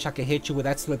this, I wish I could hit you with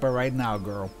that slipper right now,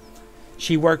 girl.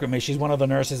 She worked with me. She's one of the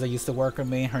nurses that used to work with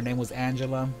me. Her name was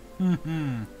Angela.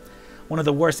 One of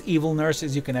the worst evil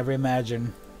nurses you can ever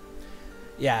imagine.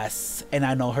 Yes, and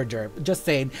I know her dirt. Just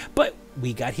saying. But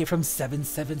we got here from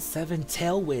 777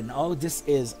 Tailwind. Oh, this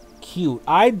is cute.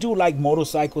 I do like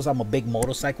motorcycles. I'm a big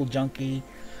motorcycle junkie.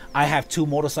 I have 2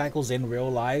 motorcycles in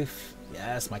real life.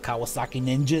 Yes, my Kawasaki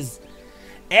Ninjas.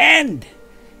 And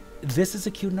this is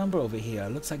a cute number over here. It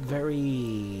looks like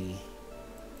very...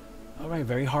 All right,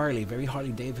 very Harley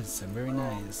Davidson, very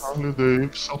nice. Harley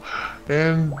Davidson,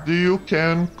 and you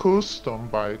can custom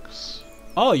bikes.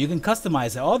 Oh, you can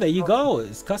customize it. Oh, there you go.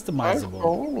 It's customizable. 5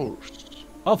 colors.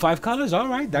 Oh, 5 colors. All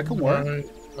right, that could work.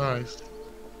 Nice.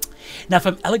 Now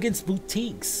from Elegance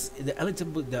Boutiques, the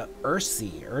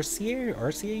Ursi,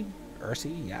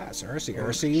 yes,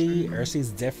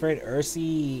 Ursi's different.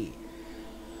 Ursi.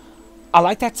 I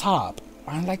like that top.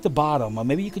 I like the bottom. Or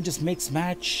maybe you can just mix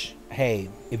match. Hey,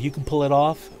 if you can pull it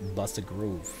off, bust a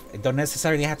groove. It don't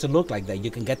necessarily have to look like that.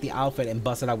 You can get the outfit and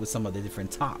bust it out with some of the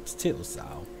different tops too.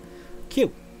 So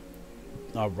cute.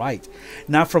 All right.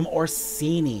 Now from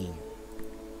Orsini,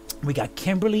 we got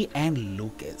Kimberly and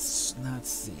Lucas. Let's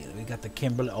see. We got the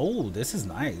Kimberly. Oh, this is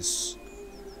nice.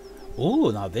 Oh,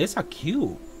 now these are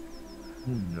cute.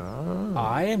 Yeah.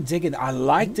 I am digging. I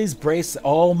like this bracelet.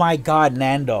 Oh my God,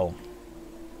 Nando.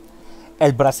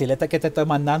 El brasilete que te estoy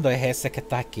mandando es ese que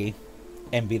está aquí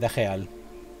en vida real.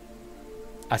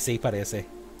 Así parece.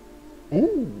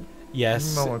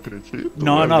 Yes. No acredito.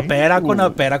 No, espera cuando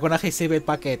recibe el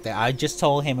paquete. I just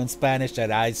told him in Spanish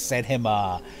that I was sending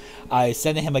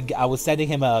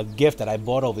him a gift that I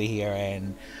bought over here,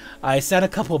 and I sent a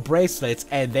couple bracelets,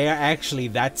 and they're actually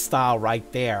that style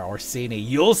right there, Orsini.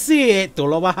 You'll see it. Tú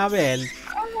lo vas a ver.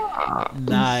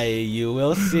 Nah, you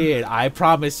will see it. I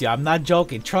promise you. I'm not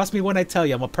joking. Trust me when I tell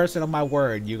you. I'm a person of my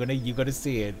word. You're gonna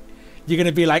see it. You're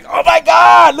gonna be like, oh my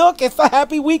God, look, it's a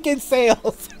happy weekend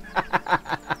sales.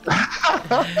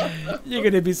 You're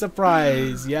gonna be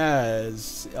surprised.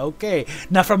 Yes. Okay.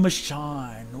 Now from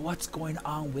Mashawn. What's going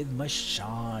on with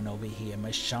Mashawn over here?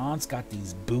 Mashawn's got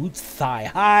these boots thigh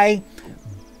high.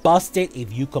 Busted.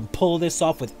 If you can pull this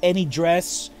off with any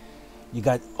dress. You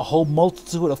got a whole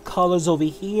multitude of colors over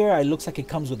here. It looks like it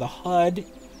comes with a HUD.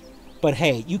 But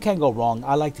hey, you can't go wrong.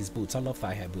 I like these boots. I love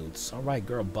thigh-high boots. All right,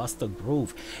 girl, bust the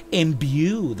groove.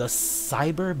 Imbue the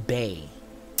Cyber Bay.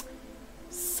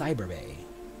 Cyber Bay.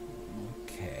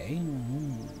 Okay.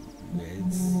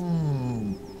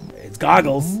 It's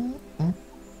goggles.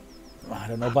 I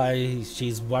don't know why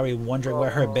she's wondering where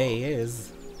her bay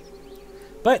is.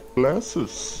 But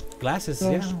glasses. Glasses,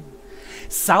 yeah.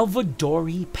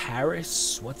 Salvadori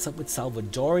Paris. What's up with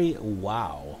Salvadori?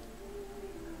 Wow.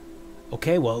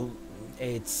 Okay, well,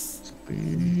 it's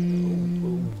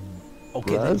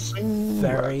okay. That's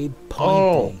very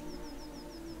pointy.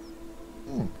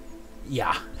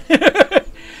 Yeah.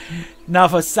 Now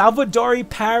for Salvadori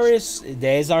Paris,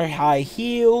 there's our high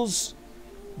heels.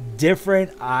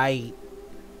 Different. I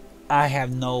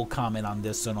have no comment on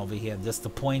this one over here. Just the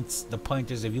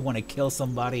pointers. If you want to kill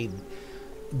somebody,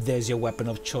 there's your weapon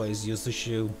of choice. Use the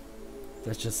shoe.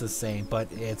 That's just the same, but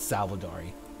it's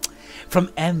Salvadori. From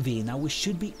Envy. Now we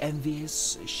should be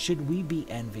envious. Should we be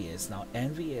envious? Now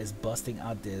Envy is busting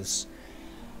out this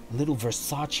little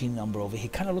Versace number over here.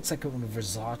 Kind of looks like a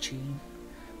Versace.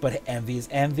 But Envy is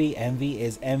Envy. Envy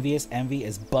is envious. Envy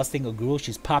is busting a groove.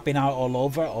 She's popping out all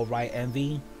over. Alright,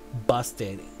 Envy.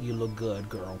 Busted. You look good,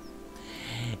 girl.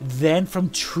 Then from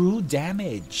True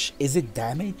Damage. Is it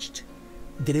damaged?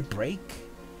 Did it break?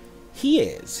 He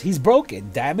is. He's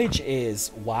broken. Damage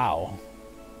is... Wow.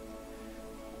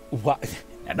 What?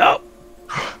 No!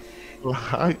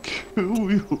 Like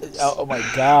you. Oh my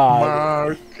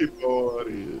god.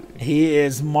 He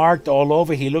is marked all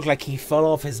over. He looked like he fell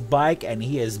off his bike and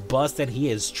he is busted. He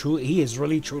is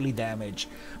really truly damaged.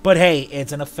 But hey,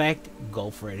 it's an effect. Go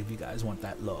for it if you guys want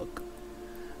that look.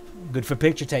 Good for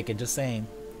picture taking, just saying.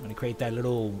 I'm gonna create that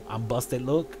little I'm busted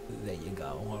look. There you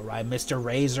go. Alright, Mr.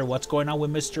 Razor. What's going on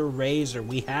with Mr. Razor?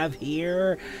 We have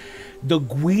here the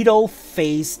Guido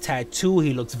face tattoo.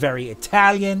 He looks very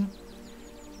Italian.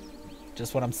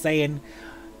 Just what I'm saying.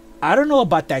 I don't know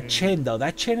about that chin though.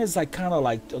 That chin is like kind of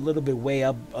like a little bit way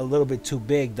up, a little bit too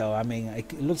big though. I mean,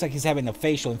 it looks like he's having a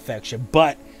facial infection.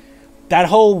 But that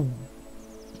whole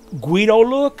Guido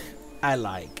look, I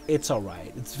like. It's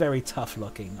alright. It's very tough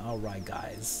looking. Alright,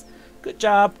 guys. Good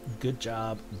job. Good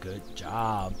job. Good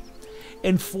job.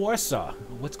 Enforcer.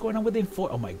 What's going on with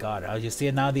Enforcer? Oh my god. I just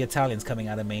see now the Italians coming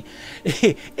out of me.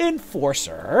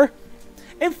 Enforcer.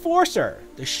 Enforcer.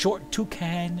 The short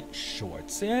toucan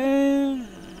shorts. No.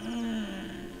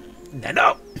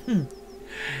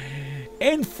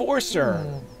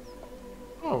 Enforcer.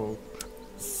 Oh.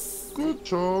 Good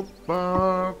job,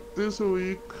 but this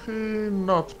week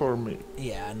not for me.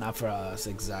 Yeah, not for us,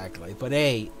 exactly. But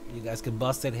hey, you guys can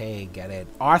bust it. Hey, get it.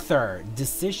 Arthur,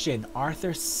 Decision,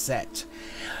 Arthur set.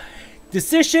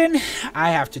 Decision,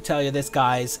 I have to tell you this,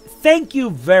 guys. Thank you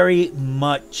very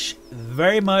much.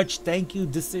 Very much. Thank you,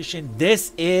 Decision.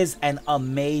 This is an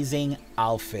amazing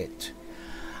outfit.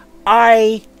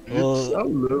 It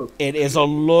is a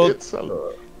look. It's a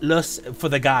look. For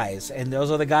the guys, and those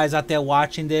are the guys out there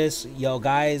watching this. Yo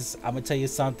guys, I'm gonna tell you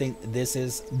something. This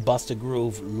is Bust a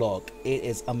Groove look. It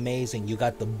is amazing. You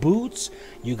got the boots,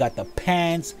 you got the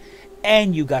pants,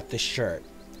 and you got the shirt.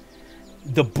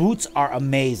 The boots are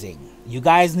amazing. You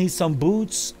guys need some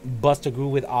boots. Bust a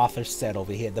Groove with Arthur set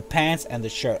over here. The pants and the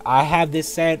shirt. I have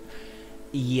this set.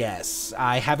 Yes,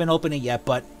 I haven't opened it yet,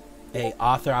 but hey,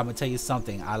 Arthur, I'm gonna tell you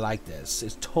something. I like this.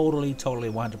 It's totally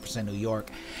 100% New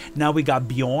York. Now we got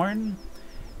Bjorn.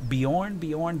 We got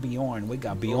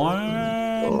Bjorn.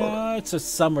 It's a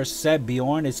summer set.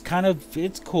 Bjorn is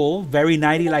it's cool. Very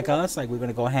nighty like us. Like we're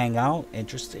gonna go hang out.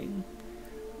 Interesting.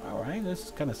 All right,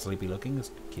 that's kind of sleepy looking.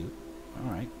 It's cute.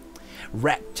 All right.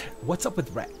 Rhett. What's up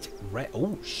with Rhett?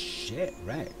 Oh shit,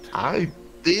 Rhett. I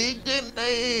dig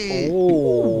it.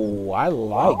 Oh, I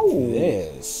like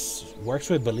this. Works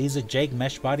with Beliza Jake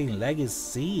Mesh Body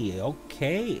Legacy.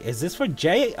 Okay, is this for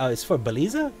Jay? It's for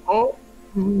Beliza? Oh,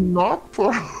 not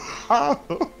for.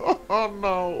 Oh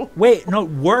no. Wait, no.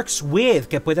 Works with.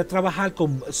 Que puede trabajar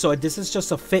con. So this is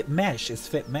just a fit mesh. It's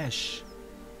fit mesh.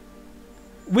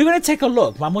 We're gonna take a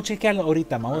look. Vamos a chequearlo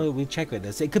ahorita. We check with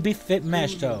this. It could be fit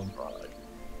mesh though.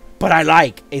 But I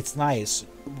like. It's nice.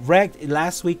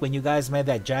 Last week when you guys made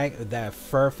that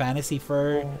fur fantasy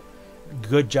fur.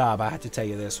 Good job. I had to tell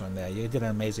you this one there. You did an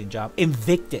amazing job.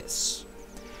 Invictus.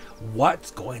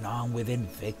 What's going on with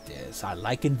Invictus? I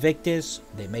like Invictus.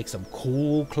 They make some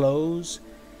cool clothes.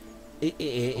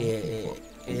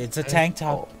 It's a tank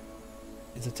top.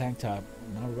 It's a tank top.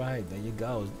 All right. There you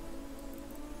go.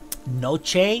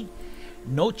 Noche,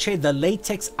 the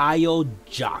latex IO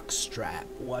jock strap.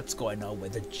 What's going on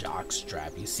with the jock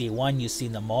strap? You see one, you see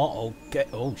them all. Okay.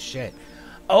 Oh, shit.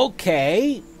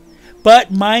 Okay.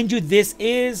 But mind you, this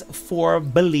is for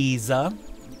Beliza.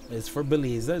 It's for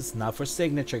Beliza. It's not for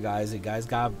signature, guys. You guys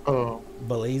got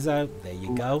Beliza. There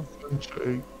you go.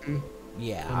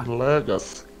 Yeah. And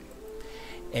Legacy.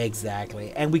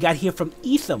 Exactly. And we got here from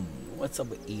Etham. What's up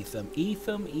with Etham?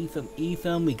 Etham.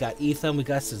 We got Etham. We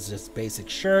got some just basic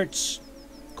shirts.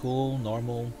 Cool,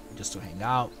 normal, just to hang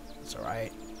out. It's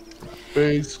alright.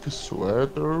 Basic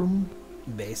sweater.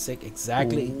 Basic,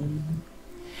 exactly. Ooh.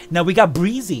 Now we got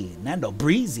Breezy, Nando,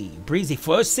 Breezy.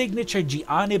 First signature,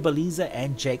 Gianni, Beliza,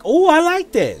 and Jake. Oh, I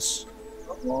like this.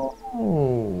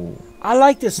 Oh, I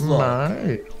like this look.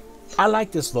 nice. I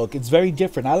like this look. It's very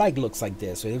different. I like looks like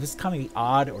this. If it's kind of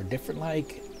odd or different,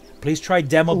 like, please try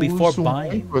demo before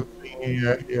buying.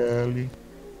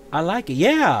 I like it.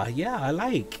 Yeah, I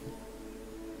like.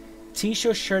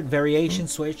 T-shirt, shirt variation,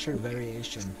 sweatshirt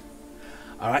variation.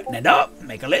 All right, Nando,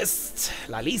 make a list.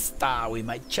 La lista. We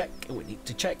might check. We need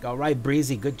to check. All right,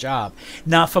 Breezy, good job.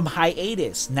 Now from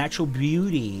Hiatus, Natural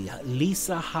Beauty,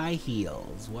 Lisa High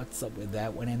Heels. What's up with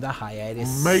that one in the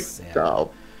Hiatus?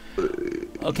 Makeup.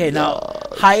 Okay, now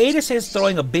Hiatus is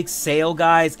throwing a big sale,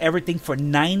 guys. Everything for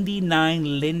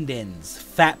 99 lindens.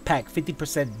 Fat pack,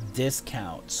 50%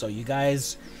 discount. So you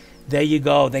guys, there you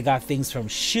go. They got things from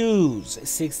shoes,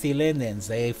 60 lindens.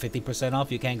 They 50%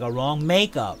 off. You can't go wrong.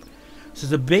 Makeup. So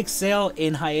it's a big sale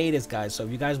in Hiatus, guys. So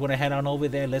if you guys want to head on over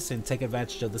there, listen, take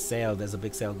advantage of the sale. There's a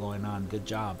big sale going on. Good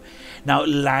job. Now,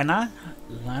 Lana,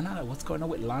 what's going on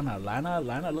with Lana?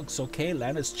 Lana looks okay.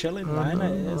 Lana's chilling. Lana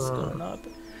is going up.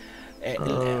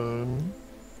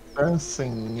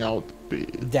 Dancing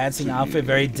outfit. Dancing outfit,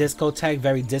 very discotheque,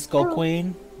 very disco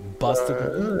queen.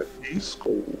 Busted.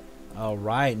 Disco. All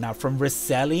right, now from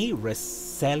Riselli,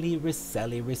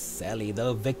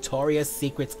 the Victoria's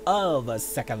Secrets of a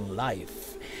Second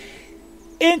Life.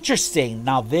 Interesting.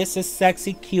 Now this is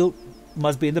sexy, cute.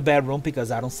 Must be in the bedroom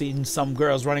because I don't see some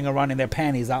girls running around in their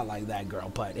panties out like that, girl.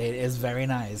 But it is very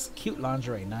nice, cute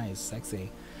lingerie, nice,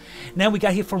 sexy. Now we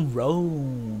got here from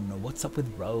Roan. What's up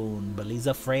with Roan?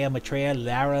 Beliza, Freya, Maitreya,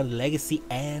 Lara, Legacy,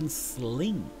 and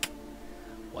Slink.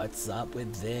 What's up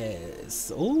with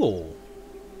this? Ooh.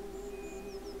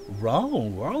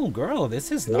 Roan, girl,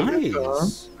 this is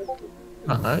nice.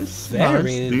 Nice,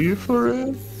 very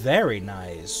different. Very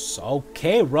nice.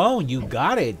 Okay, Roan, you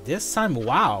got it. This time,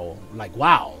 wow. Like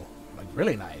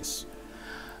really nice.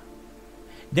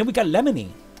 Then we got Lemony.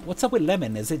 What's up with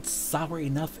Lemon? Is it sour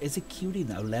enough? Is it cute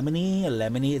enough?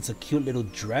 Lemony, it's a cute little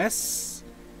dress.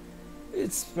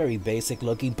 It's very basic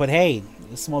looking, but hey,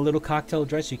 a small little cocktail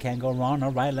dress, you can't go wrong.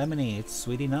 All right, Lemony, it's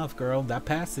sweet enough, girl. That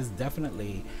passes,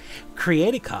 definitely.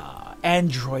 Creatica,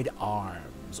 Android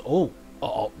Arms. Oh,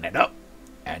 Nando.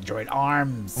 Android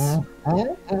Arms.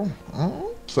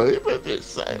 Save it,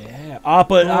 save. Yeah.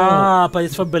 But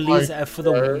it's for Belize,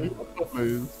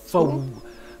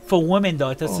 for women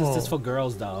though. This is for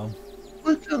girls though.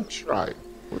 We can try.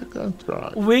 We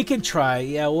can try.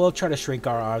 Yeah, we'll try to shrink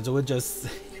our arms. We'll just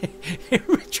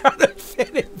we're trying to fit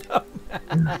in them.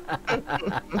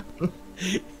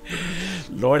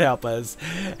 Lord help us.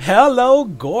 Hello,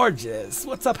 gorgeous.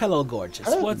 What's up, Hello, gorgeous?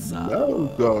 What's up? Hello,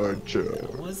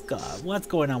 gorgeous. What's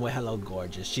going on with Hello,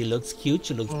 gorgeous? She looks cute.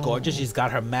 She looks gorgeous. She's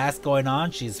got her mask going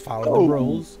on. She's following the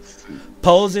rules.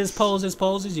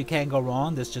 Poses. You can't go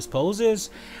wrong. This just poses.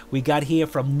 We got here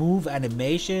from Move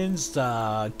Animations,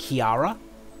 Kiara.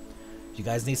 You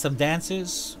guys need some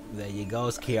dancers? There you go.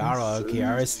 It's Kiara.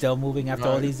 Kiara is still moving after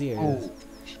all these years.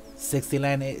 60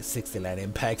 land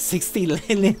impact, 60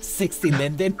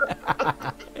 Linden.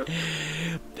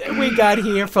 Then we got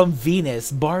here from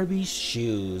Venus, Barbie's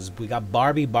shoes. We got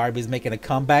Barbie's making a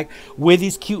comeback with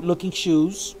these cute looking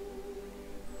shoes.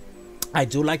 I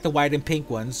do like the white and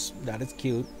pink ones. That is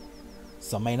cute.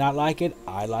 Some may not like it.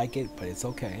 I like it, but it's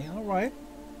okay. All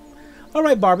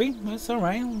right, Barbie. That's all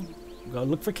right. Go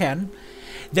look for Ken.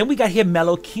 Then we got here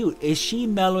Mellow Cute. Is she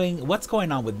mellowing? What's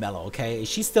going on with Mellow? Okay, is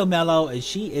she still mellow?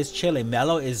 She is chilling.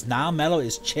 Mellow is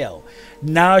chill.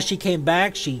 Now she came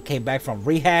back from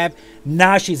rehab.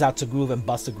 Now she's out to groove and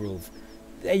bust a groove.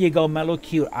 There you go, Mellow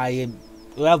Cute.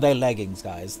 Well, they're leggings,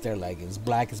 guys. They're leggings.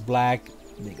 Black is black.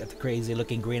 They got the crazy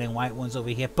looking green and white ones over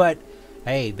here. But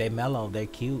hey, they mellow. They're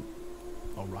cute.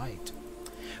 All right.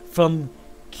 From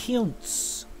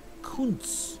Kuntz.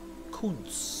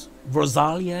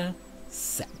 Rosalia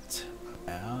set.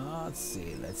 Let's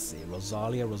see.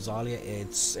 Rosalia.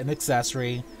 It's an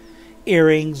accessory,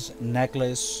 earrings,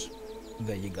 necklace.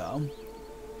 There you go.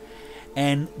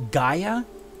 And Gaia.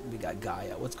 We got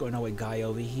Gaia. What's going on with Gaia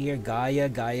over here?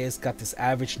 Gaia's got this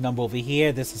average number over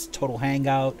here. This is total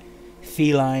hangout.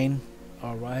 Feline.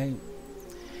 All right.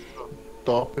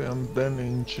 Top and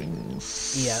denim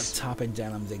jeans. Yeah, top and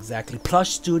denims, exactly. Plush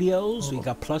Studios. We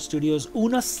got Plush Studios.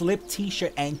 Una slip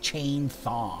t-shirt and chain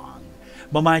thong.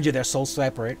 But mind you, they're sold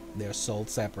separate.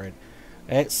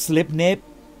 Slip nip,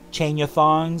 chain your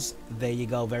thongs. There you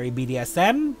go. Very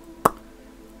BDSM.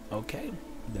 Okay,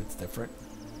 that's different.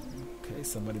 Okay,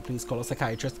 somebody please call a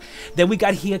psychiatrist. Then we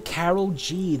got here Carol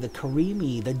G, the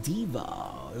Karimi, the diva.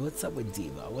 What's up with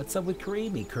diva? What's up with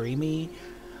Karimi?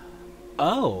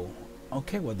 Oh,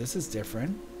 Okay, well, this is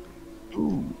different.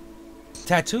 Ooh.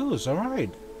 Tattoos, all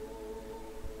right.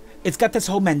 It's got this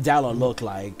whole mandala look,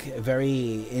 like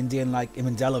very Indian, like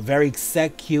mandala, very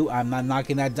cute. I'm not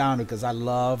knocking that down because I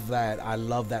love that. I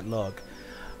love that look.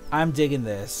 I'm digging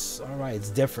this. All right, it's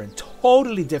different,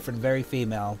 totally different, very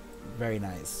female, very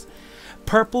nice.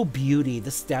 Purple Beauty,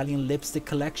 the Stallion Lipstick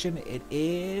Collection. It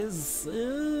is.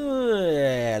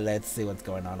 Let's see what's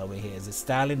going on over here. Is it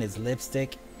Stallion? Is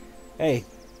lipstick? Hey,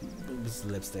 it's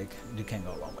lipstick. You can't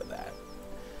go wrong with that.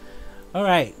 All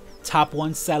right. Top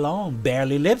One Salon,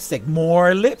 barely lipstick.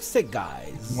 More lipstick,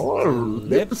 guys. More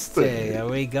lipstick. There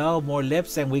we go. More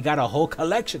lipstick. We got a whole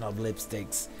collection of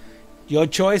lipsticks. Your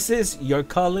choices, your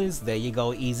colors. There you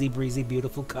go. Easy breezy,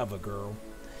 beautiful cover, girl.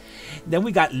 Then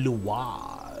we got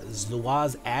Luaz.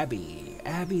 Luaz Abby.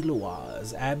 Abby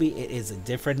Luaz. Abby, it is a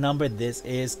different number. This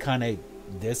is kind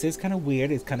of weird.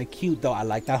 It's kind of cute though. I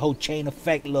like that whole chain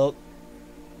effect look.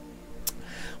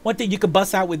 One thing you can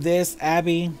bust out with this,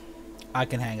 Abby, I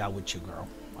can hang out with you, girl.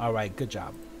 All right, good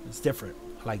job. It's different.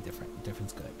 I like different.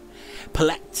 Different's good.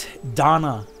 Palette,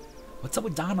 Donna. What's up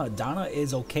with Donna? Donna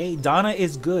is okay. Donna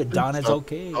is good. Donna's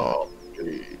okay.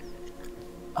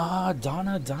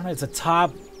 Donna is a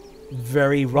top,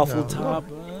 very ruffled top.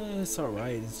 It's all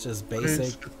right. It's just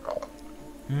basic.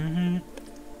 Then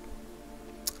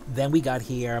we got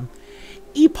here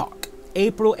Epoch.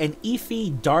 April and Effie,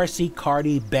 Darcy,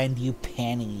 Cardi, Bend You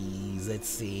Panties. Let's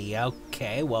see.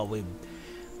 Okay, well,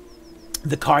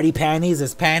 the Cardi panties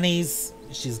is panties.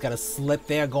 She's got a slip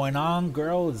there going on,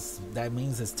 girls. That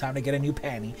means it's time to get a new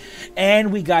panty.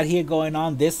 And we got here going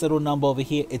on this little number over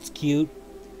here. It's cute.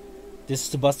 This is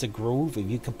to bust a groove. If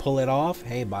you can pull it off,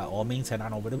 hey, by all means, head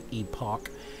on over to Epoch.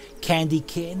 Candy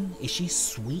Kitten, is she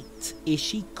sweet? Is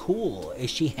she cool? Is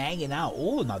she hanging out?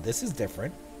 Oh, now this is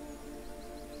different.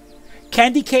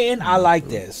 Candy Kitten, I like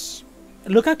this.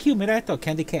 Look how cute, mira esto,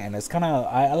 Candy Kitten. It's kind of,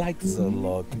 I like this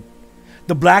look.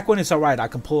 The black one is alright. I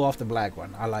can pull off the black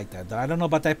one. I like that. I don't know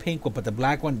about that pink one, but the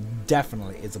black one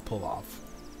definitely is a pull off.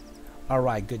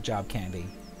 Alright, good job, Candy.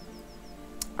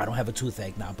 I don't have a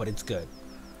toothache now, but it's good.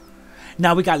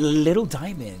 Now we got Little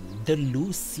Diamond, the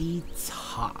Lucy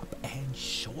top and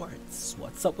shorts.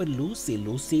 What's up with Lucy?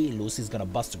 Lucy's gonna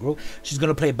bust a groove. She's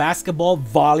gonna play basketball,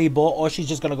 volleyball, or she's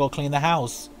just gonna go clean the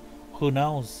house. Who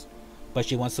knows? But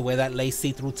she wants to wear that lace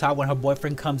see-through top when her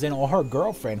boyfriend comes in, or her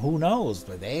girlfriend. Who knows?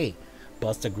 But hey,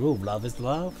 bust a groove. Love is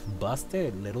love.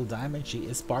 Busted. Little Diamond. She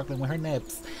is sparkling with her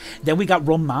nips. Then we got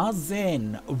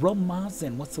Romazin.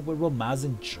 Romazin. What's up with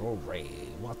Romazin jewelry?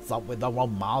 What's up with the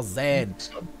Romazin?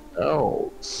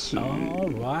 Oh, all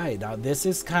right. Now this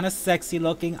is kind of sexy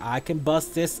looking. I can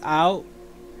bust this out.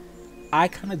 I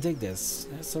kind of dig this.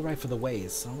 That's all right for the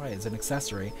waist. All right, it's an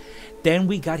accessory. Then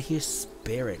we got here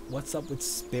Spirit. What's up with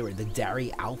Spirit? The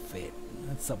Dari outfit.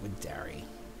 What's up with Dari?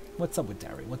 What's up with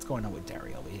Dari? What's going on with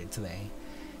Dari over here today?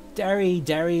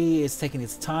 Dari is taking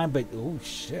its time, but oh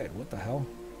shit, what the hell?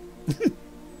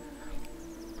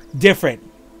 Different.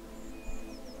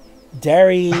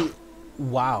 Dari,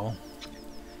 wow.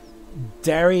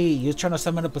 Dari, you're trying to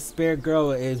summon up a spirit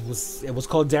girl. It was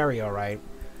called Dari, all right.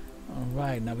 All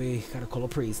right, now we gotta call a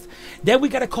priest. Then we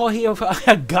gotta call here a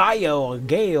Gaio, a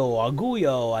Gaio, a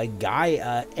Guyo, a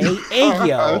Guy,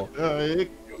 Egyo.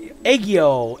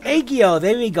 Egyo,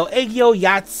 there we go. Egyo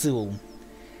Yatsu.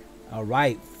 All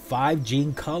right, 5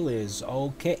 jean colors.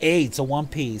 Okay, hey, it's a one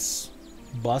piece.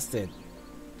 Busted.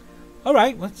 All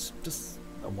right, let's just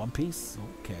a one piece.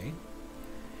 Okay.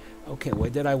 Okay, where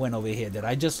did I win over here? Did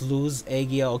I just lose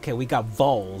Egyo? Okay, we got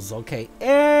Vols. Okay,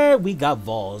 we got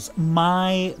Vols.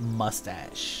 My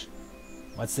mustache.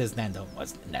 What's this, Nando?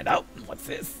 What's Nando? What's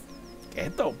this?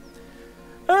 Esto.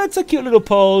 It's a cute little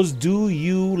pose. Do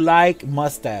you like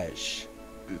mustache?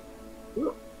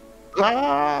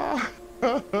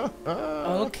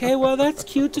 Okay, well, that's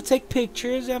cute to take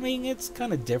pictures. I mean, it's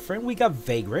kind of different. We got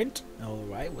Vagrant. All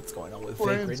right, what's going on with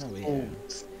Vagrant over here?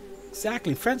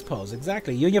 Exactly, friends pose,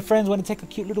 exactly. You and your friends want to take a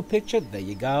cute little picture? There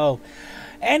you go.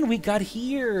 And we got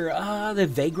here, the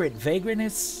Vagrant. Vagrant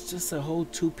is just a whole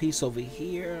two-piece over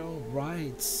here. All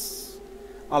right.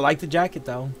 I like the jacket,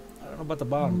 though. I don't know about the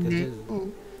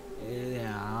bottom.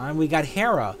 Yeah, and we got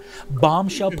Hera.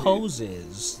 Bombshell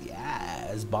poses.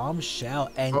 Yes, bombshell.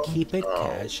 And keep it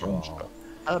casual.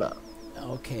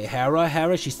 Okay,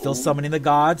 Hera, she's still summoning the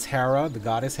gods. Hera, the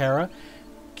goddess Hera.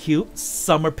 Cute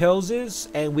summer poses,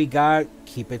 and we got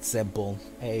keep it simple.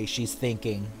 Hey, she's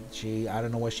thinking. I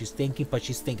don't know what she's thinking, but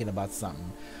she's thinking about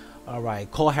something. All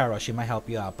right, call Hera. She might help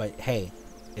you out. But hey,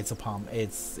 it's a palm.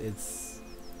 It's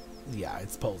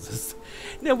poses.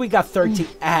 Then we got 13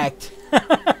 act.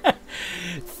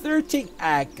 13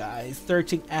 act, guys.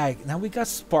 13 act. Now we got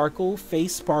sparkle,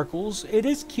 face sparkles. It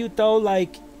is cute though.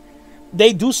 Like,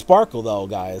 they do sparkle though,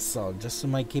 guys. So just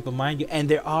might keep in mind you. And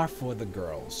there are for the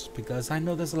girls, because I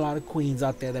know there's a lot of queens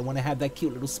out there that want to have that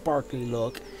cute little sparkly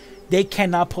look. They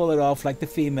cannot pull it off like the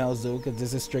females do, because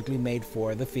this is strictly made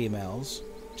for the females.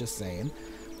 Just saying.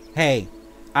 Hey,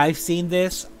 I've seen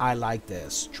this. I like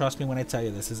this. Trust me when I tell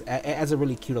you this. It has a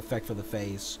really cute effect for the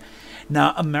face.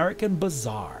 Now, American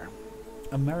Bazaar.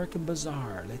 American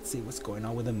Bazaar. Let's see what's going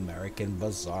on with American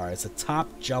Bazaar. It's a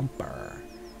top jumper.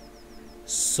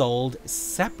 Sold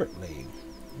separately.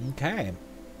 Okay.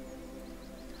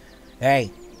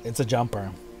 Hey, it's a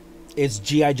jumper. It's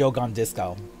G.I. Joe gone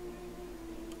disco.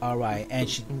 Alright, and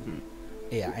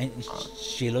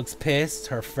she looks pissed.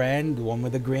 Her friend, the one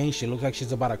with the green, she looks like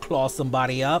she's about to claw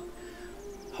somebody up.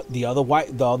 The other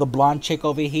blonde chick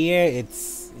over here,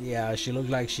 she looks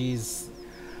like she's,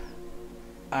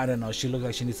 I don't know, she looks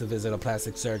like she needs to visit a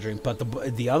plastic surgery. But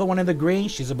the other one in the green,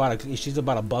 she's about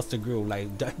to bust a groove.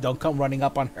 Like, don't come running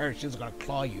up on her, she's gonna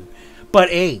claw you.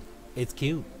 But hey, it's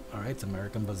cute. Alright, it's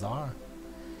American Bazaar.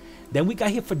 Then we got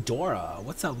here Fedora.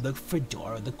 What's up? The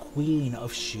Fedora, the queen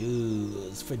of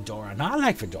shoes. Fedora. Now I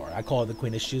like Fedora. I call her the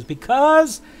queen of shoes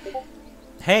because,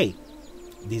 hey,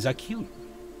 these are cute.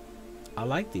 I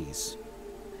like these.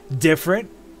 Different.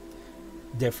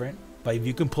 But if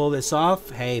you can pull this off,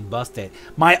 hey, bust it.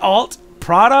 My alt,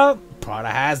 Prada. Prada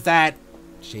has that.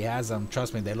 She has them.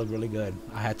 Trust me, they look really good.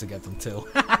 I had to get them too.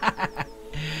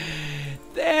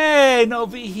 Then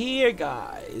over here,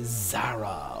 guys,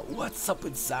 Zara. What's up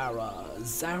with Zara?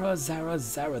 Zara.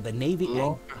 The navy.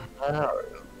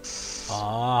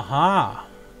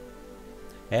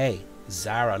 Hey,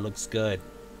 Zara looks good.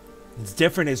 It's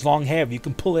different. It's long hair. If you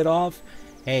can pull it off,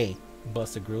 hey,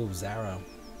 bust a groove, Zara.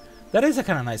 That is a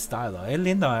kind of nice style, though. Hey,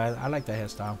 lindo. I like that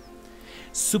hairstyle.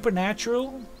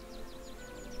 Supernatural.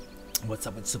 What's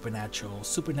up with Supernatural?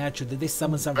 Supernatural, did they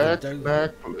summon something? Back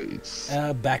necklace.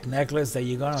 Back necklace, there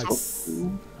you go.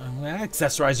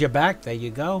 Accessorize your back, there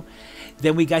you go.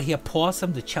 Then we got here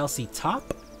Pawsome, the Chelsea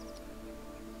top.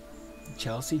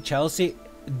 Chelsea.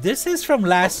 This is from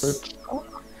last...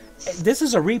 This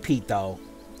is a repeat, though.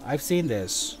 I've seen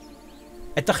this.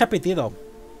 Esto repetido.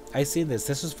 I've seen this.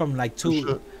 This is from like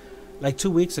 2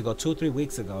 weeks ago, 2 or 3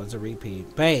 weeks ago. It's a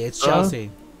repeat. But hey, it's Chelsea.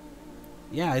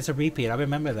 Yeah, it's a repeat. I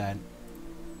remember that.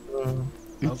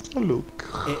 It's a look.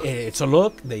 It's a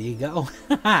look. There you go.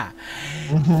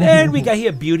 Then we got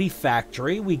here Beauty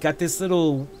Factory. We got this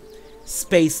little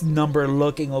space number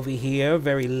looking over here.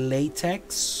 Very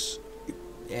latex.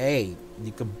 Hey,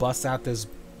 you can bust out this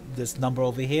number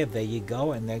over here. There you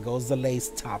go. And there goes the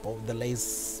lace top, the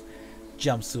lace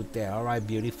jumpsuit there. All right,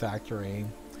 Beauty Factory.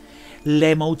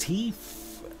 Le Motif.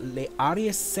 Le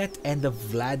Arias set and the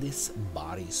Vladis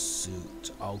bodysuit.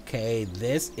 Okay,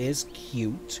 this is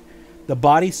cute. The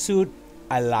bodysuit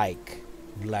I like.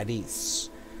 Vladis.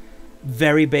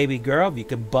 Very baby girl. You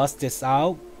can bust this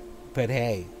out. But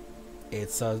hey,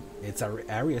 it's a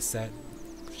Arias set.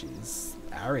 She's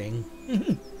airing.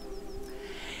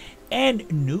 And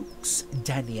Nukes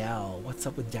Danielle. What's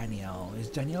up with Danielle? Is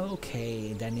Danielle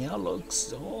okay? Danielle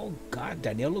looks, oh god,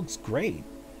 Danielle looks great.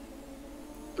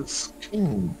 It's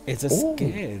skin. It's a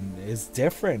skin. It's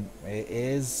different.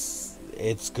 It's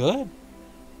good.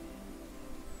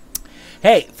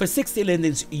 Hey, for 60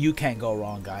 lindens, you can't go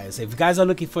wrong, guys. If you guys are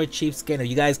looking for a cheap skin, or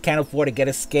you guys can't afford to get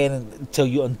a skin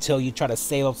until you try to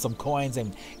save up some coins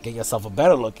and get yourself a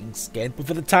better looking skin. But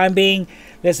for the time being,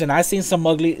 listen, I've seen some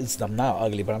ugly, I'm not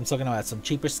ugly, but I'm talking about some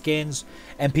cheaper skins,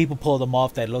 and people pull them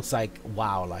off that looks like,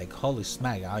 wow, like, holy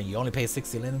smack, you only pay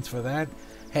 60 lindens for that?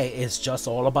 Hey, it's just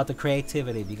all about the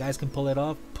creativity. If you guys can pull it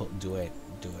off, do it.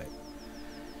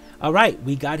 All right,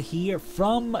 we got here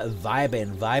from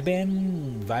Vibin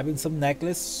some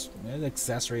necklace, an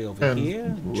accessory over and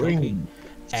here, ring.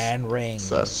 And ring.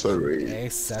 Accessories.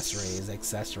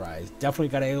 Definitely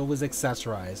gotta always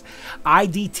accessorize.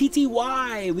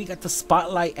 IDTTY, we got the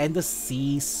spotlight and the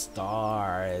sea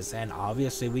stars, and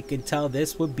obviously we can tell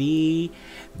this would be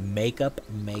makeup.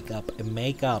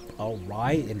 All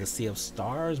right, in the sea of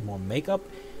stars, more makeup.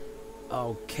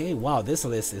 Okay, wow, this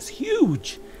list is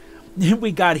huge.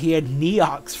 We got here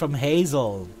Neox from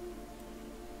Hazel.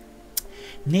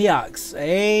 Neox,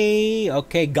 hey,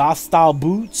 okay, goth style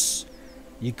boots.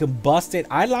 You can bust it.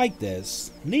 I like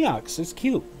this. Neox is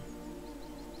cute.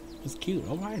 It's cute.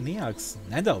 All right, Neox.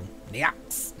 Nando,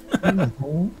 Neox.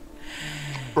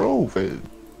 Prove it.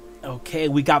 Okay,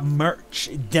 we got merch.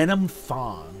 Denim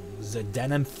thongs. The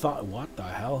denim thong. What the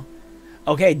hell?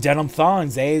 Okay, denim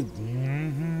thongs. They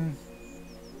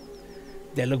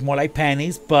look more like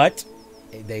panties, but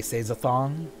they say it's a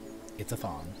thong. It's a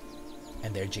thong.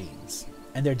 And they're jeans.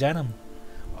 And they're denim.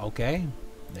 Okay.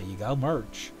 There you go.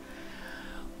 Merch.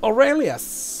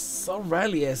 Aurelius,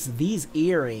 these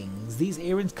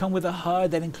earrings come with a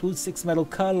HUD that includes 6 metal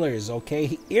colors.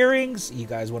 Okay. Earrings, you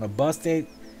guys want to bust it.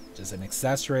 Just an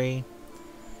accessory.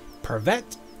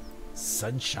 Pervette,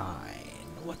 sunshine.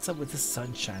 What's up with the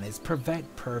sunshine? Is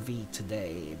Pervette pervy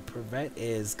today? Pervette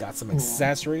is got some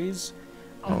accessories.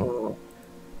 Oh,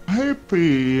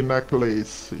 happy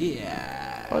necklace.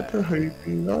 Yeah. Like a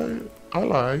happy. I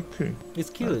like it. It's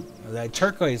cute. Like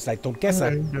turquoise, like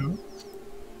turquesa.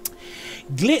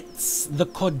 Glitz, the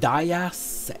Kodaya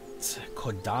set.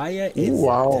 Kodaya is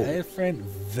different.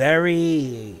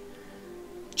 Very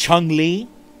Chun-Li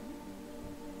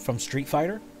from Street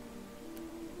Fighter.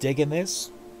 Digging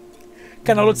this.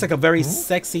 Kind of looks like a very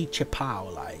sexy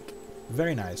Chipao, like.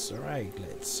 Very nice. All right,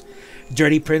 Glitz.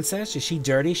 Dirty Princess. Is she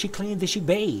dirty? Is she clean? Did she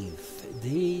bathe?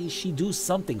 Did she do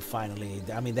something finally?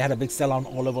 I mean, they had a big sell on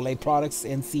Olive Olay products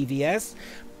in CVS.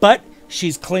 But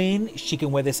she's clean. She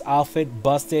can wear this outfit.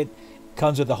 Bust it.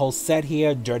 Comes with the whole set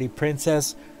here. Dirty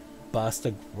Princess. Bust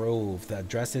a groove. The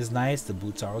dress is nice. The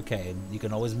boots are okay. You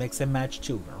can always mix and match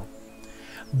too, girl.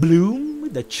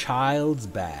 Bloom, the child's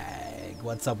bag.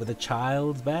 What's up with the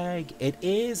child's bag? It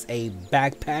is a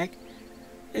backpack.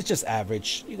 It's just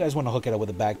average. You guys want to hook it up with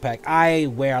a backpack. I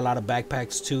wear a lot of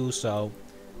backpacks too, so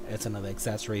it's another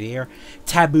accessory here.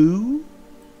 Taboo.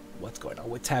 What's going on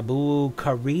with Taboo?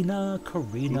 Karina.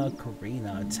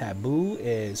 Taboo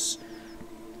is...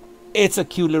 It's a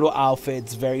cute little outfit.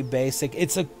 It's very basic.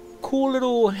 It's a cool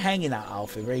little hanging out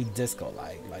outfit. Very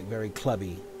disco-like very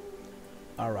clubby.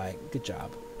 Alright, good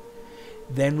job.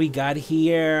 Then we got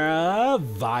here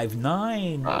Vive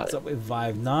 9. What's up with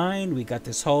Vive 9? We got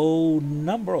this whole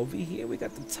number over here. We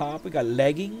got the top. We got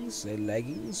leggings.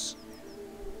 Leggings.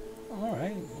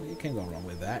 Alright, well, you can't go wrong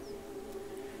with that.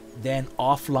 Then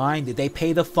Offline. Did they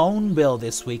pay the phone bill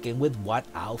this week? And with what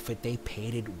outfit they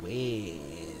paid it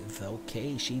with?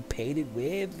 Okay, she paid it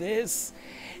with this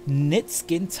knit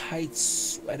skin tight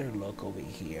sweater look over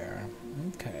here.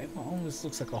 Okay, well, this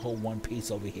looks like a whole one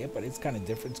piece over here, but it's kind of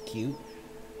different. It's cute.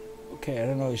 Okay, I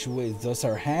don't know if she wears those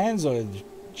her hands or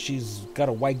she's got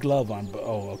a white glove on. But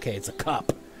oh, okay, it's a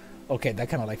cup. Okay, that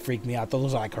kind of like freaked me out.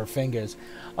 Those are like her fingers.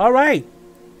 All right,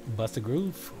 bust a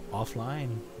groove.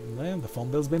 Offline. The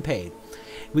phone bill's been paid.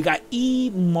 We got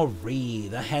E. Marie.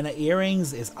 The henna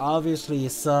earrings is obviously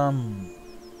some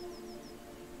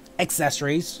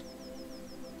accessories.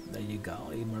 There you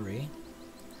go, E. Marie.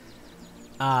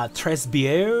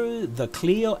 Tresbier, the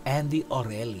Cleo, and the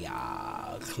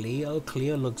Aurelia. Cleo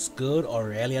looks good.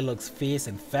 Aurelia looks fierce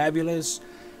and fabulous.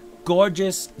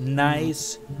 Gorgeous,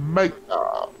 nice.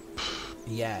 Makeup.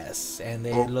 Yes, and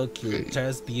they look cute.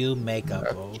 Tresbier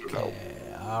makeup. Okay.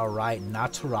 Alright,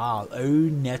 natural. Oh,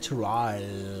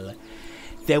 natural.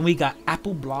 Then we got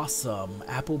Apple Blossom.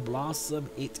 Apple Blossom.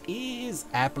 It is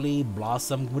Apple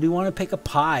Blossom. What do you want to pick a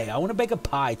pie? I want to bake a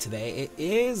pie today. It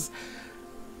is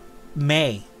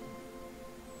May.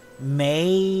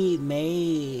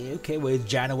 Okay, well, it's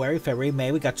January, February,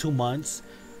 May. We got 2 months.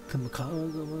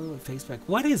 Face back.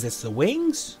 What is this? The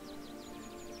wings?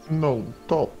 No,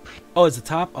 top. Oh, it's the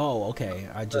top? Oh, okay.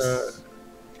 I just...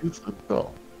 it's the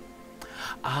top.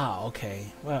 Ah, okay.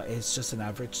 Well, it's just an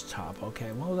average top.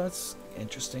 Okay, well, that's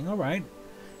interesting. All right.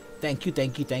 Thank you.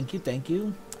 Then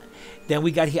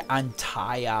we got here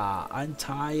Antaya.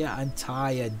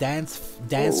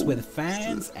 Dance with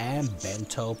fans and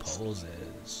bento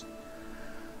poses.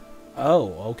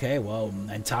 Oh, okay. Well,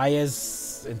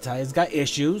 Antaya's got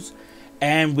issues.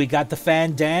 And we got the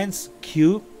fan dance.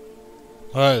 Cute.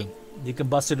 Hey, you can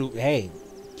bust it. Hey,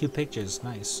 cute pictures.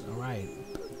 Nice. All right.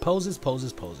 Poses.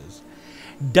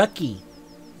 Ducky,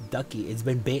 it's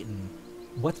been bitten.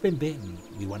 What's been bitten?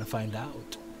 We want to find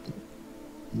out.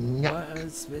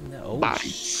 What's been... Oh,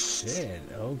 shit.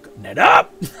 Oh, net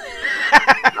up!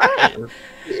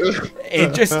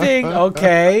 Interesting.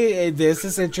 Okay, this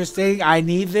is interesting. I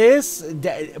need this.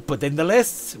 Put in the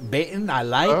list. Bitten, I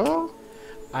like. Oh.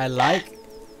 I like.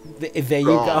 There you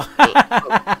go.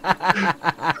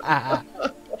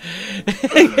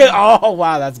 Oh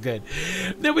wow, that's good.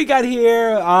 Then we got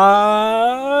here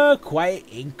Quiet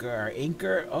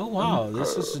Inker. Oh wow,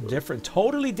 this is different,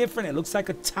 totally different. It looks like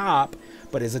a top,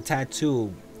 but it's a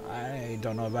tattoo. I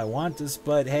don't know if I want this,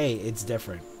 but hey, it's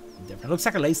different. It looks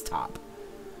like a lace top.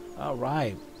 All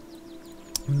right.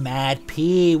 Mad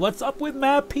P. What's up with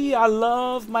Mad P? I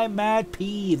love my Mad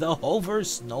P, the hover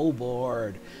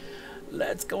snowboard.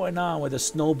 Let's going on with a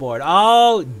snowboard.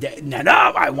 Oh, no,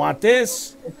 I want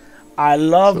this. I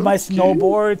love So my cute.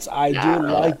 snowboards. I do Yeah.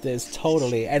 like this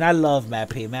totally, and I love Matt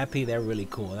P. Matt P. They're really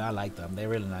cool. I like them. They're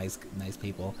really nice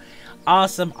people.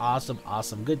 Awesome, awesome,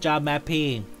 awesome. Good job, Matt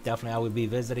P. Definitely, I would be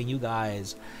visiting you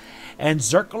guys. And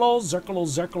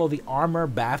Zircolo, the armor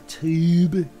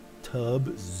bathtub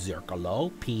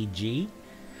Zircolo PG.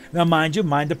 Now, mind you,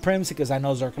 mind the prims because I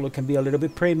know Zircolo can be a little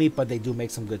bit preemie, but they do make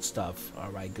some good stuff.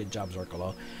 All right, good job,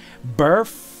 Zircolo.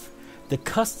 Burf, the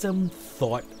custom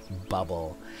thought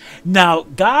bubble. Now,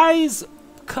 guys,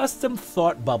 custom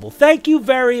thought bubble. Thank you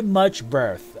very much,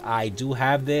 Birth. I do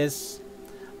have this.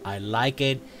 I like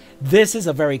it. This is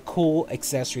a very cool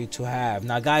accessory to have.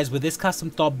 Now, guys, with this custom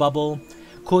thought bubble,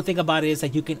 cool thing about it is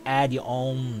that you can add your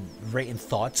own written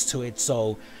thoughts to it.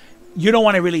 So you don't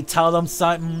want to really tell them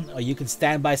something, or you can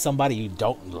stand by somebody you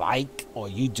don't like, or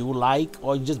you do like,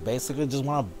 or you just basically just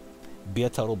want to be a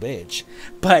total bitch.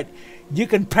 But you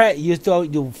can you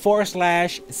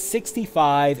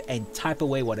 /65 and type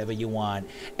away whatever you want,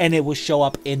 and it will show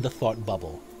up in the thought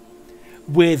bubble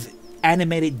with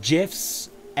animated gifs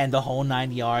and the whole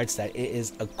 9 yards. That it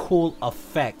is a cool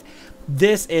effect.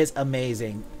 This is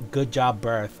amazing. Good job,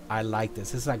 Birth. I like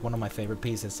this. This is like one of my favorite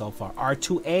pieces so far.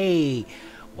 R2A.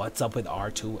 What's up with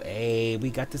R2A? We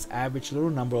got this average little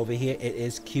number over here. It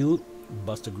is cute.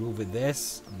 Bust a groove with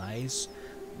this. Nice.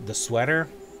 The sweater.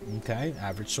 Okay.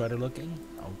 Average sweater looking.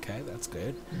 Okay. That's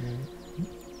good.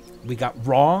 We got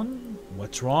wrong.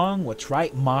 What's wrong? What's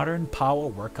right? Modern power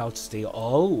workout steel.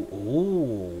 Oh.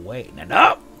 Ooh. Wait.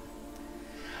 No.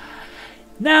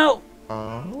 Now.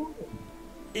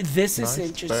 This is Nice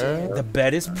interesting. bed. The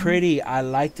bed is pretty. I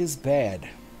like this bed.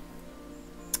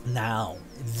 Now,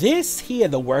 this here,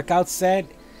 the workout set,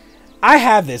 I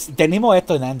have this. Tenemos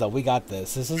esto, Nando. We got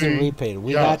this. This is a repeat.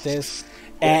 We got this.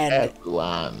 And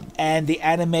the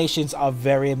animations are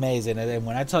very amazing. And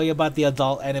when I tell you about the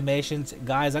adult animations,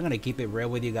 guys, I'm going to keep it real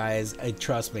with you guys.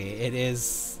 Trust me,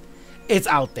 it's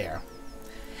out there.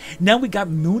 Now we got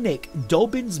Munich,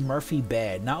 Dobin's Murphy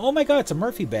bed. Now, oh my God, it's a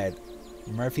Murphy bed.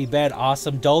 Murphy bed,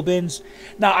 awesome. Dobin's.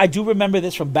 Now, I do remember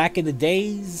this from back in the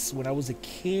days when I was a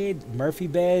kid. Murphy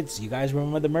beds. You guys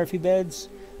remember the Murphy beds?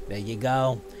 There you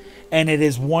go. And it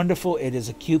is wonderful. It is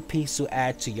a cute piece to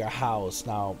add to your house.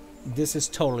 Now, this is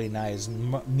totally nice.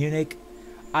 Munich,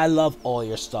 I love all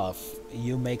your stuff.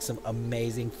 You make some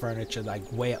amazing furniture, like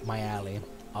way up my alley.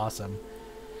 Awesome.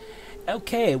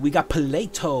 Okay, we got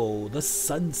Paleto, the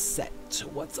sunset.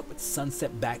 What's up with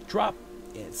sunset backdrop?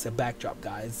 It's a backdrop,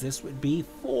 guys. This would be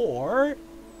for,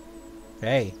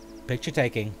 hey, picture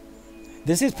taking.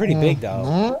 This is pretty big,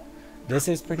 though. This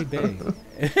is pretty big.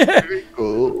 Very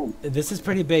cool. This is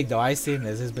pretty big, though. I seen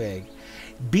this is big.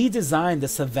 B Design, the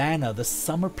Savannah, the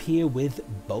summer pier with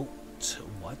boat.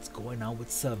 What's going on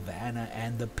with Savannah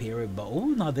and the pier with boat? Oh,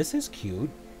 no, this is cute.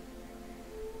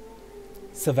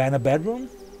 Savannah bedroom.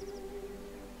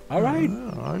 All right.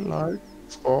 I like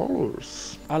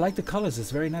colors. I like the colors.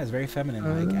 It's very nice, very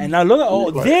feminine like. And now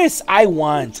look at this. I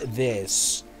want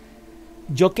this.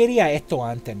 Yo quería esto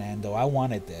antes, Nando. I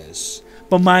wanted this.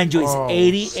 But mind you, it's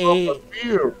 88.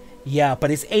 Yeah, but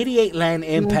it's 88 land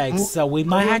impact, so we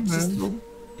might have to.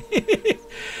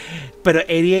 But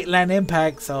 88 land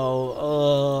impact,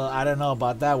 so I don't know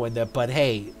about that one there. But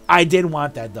hey, I did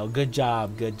want that though. Good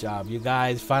job, good job. You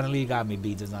guys finally got me,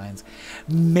 B Designs.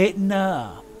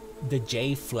 Midna, the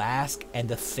J Flask and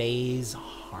the Phase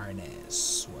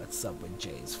harness. What's up with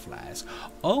J's Flask?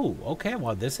 Oh, okay.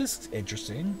 Well, this is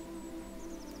interesting.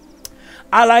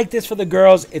 I like this for the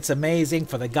girls. It's amazing.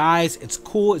 For the guys, it's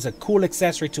cool. It's a cool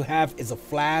accessory to have. It's a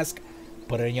flask.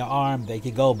 Put it in your arm. There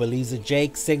you go. Beliza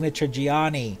Jake, signature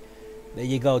Gianni. There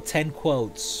you go. 10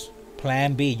 quotes.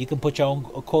 Plan B. You can put your own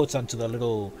quotes onto the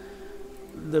little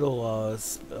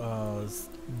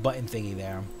button thingy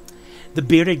there. The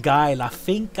bearded guy, La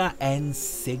Finca and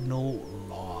Signal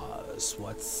Laws.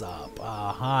 What's up?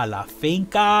 La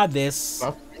Finca. This.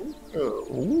 La Finca.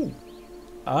 Ooh.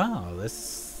 Oh,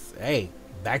 this. Hey,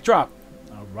 backdrop.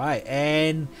 All right,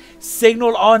 and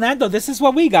Signal. Oh, Nando, this is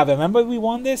what we got. Remember we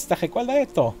won this. ¿Te recuerdas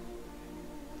esto?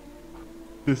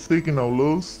 The Signal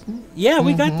Laws. Yeah,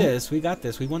 we got this. We got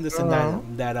this. We won this in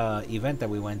that event that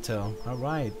we went to. All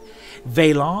right,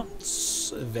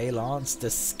 Valence, the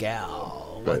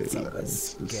Scal. What's up with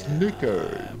Scal?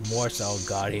 Snickers. More so. Oh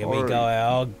God, here we go.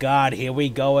 Oh God, here we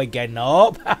go again.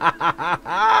 Nope.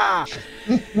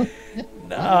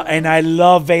 And I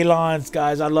love Valence,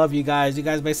 guys. I love you guys. You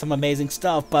guys make some amazing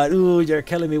stuff. But ooh, you're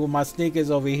killing me with my sneakers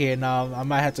over here. Now I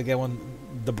might have to get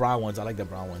the brown ones. I like the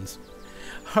brown ones.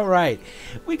 All right,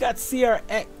 we got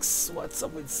CRX. What's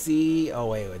up with C? Oh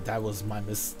wait, that was my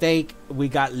mistake. We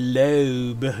got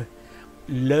Loeb.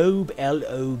 Lobe,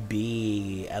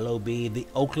 L-O-B. L-O-B, the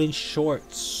Oakland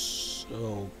shorts.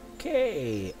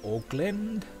 Okay,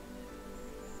 Oakland.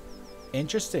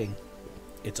 Interesting.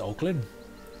 It's Oakland.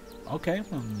 Okay,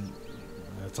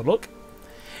 let's a look.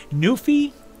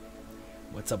 Newfie.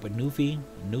 What's up with Newfie?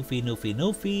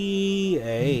 Newfie.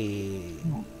 Hey.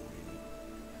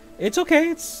 It's okay.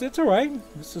 It's alright.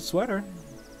 It's a sweater.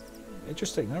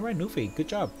 Interesting. Alright, Newfie. Good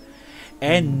job.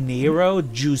 And Nero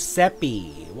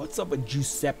Giuseppe. What's up with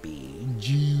Giuseppe?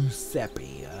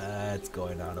 Giuseppe. What's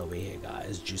going on over here,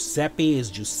 guys? Giuseppe is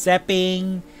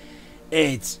Giuseppe.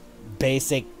 It's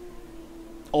basic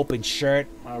open shirt.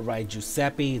 Alright,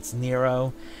 Giuseppe. It's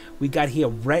Nero. We got here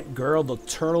Red Girl, the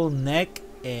turtleneck.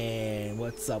 And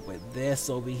what's up with this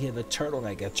over here? The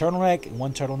turtleneck. A turtleneck,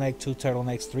 one turtleneck, two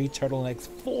turtlenecks, three turtlenecks,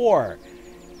 four.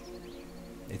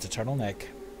 It's a turtleneck.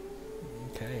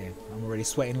 Okay, I'm already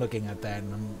sweating looking at that.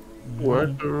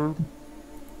 Sweater.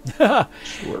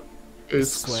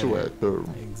 It's sweater.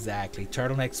 Exactly,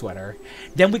 turtleneck sweater.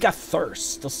 Then we got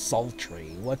Thirst, the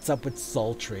sultry. What's up with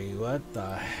sultry? What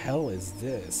the hell is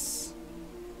this?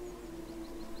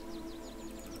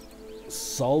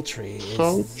 Sultry.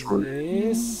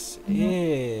 This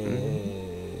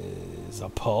is a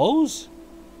pose?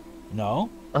 No.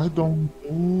 I don't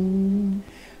know.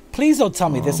 Please don't tell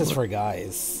me this is for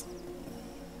guys.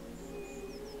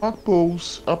 A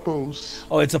pose.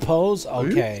 Oh, it's a pose?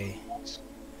 Okay.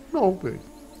 No way.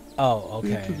 Oh,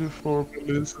 okay. For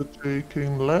Melissa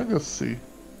taking legacy.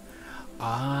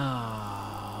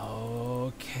 Ah,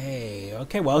 okay.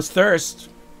 Okay, well, it's Thirst.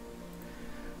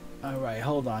 Alright,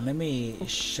 hold on. Let me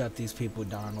shut these people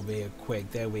down over here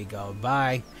quick. There we go.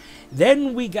 Bye.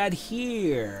 Then we got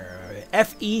here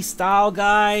FE style,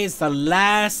 guys. The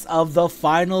last of the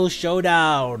final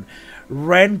showdown.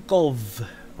 Renkov.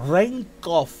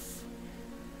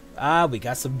 We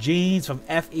got some jeans from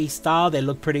FE style. They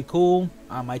look pretty cool.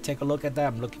 I might take a look at that.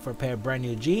 I'm looking for a pair of brand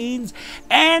new jeans.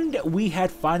 And we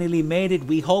had finally made it.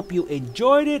 We hope you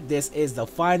enjoyed it. This is the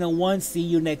final one. See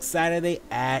you next Saturday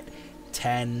at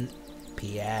 10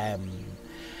 p.m.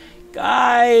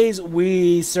 Guys,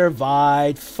 we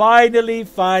survived. Finally.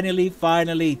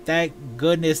 Thank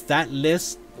goodness. That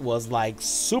list was like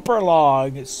super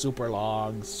long.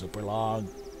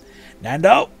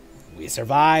 Nando, we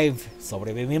survived.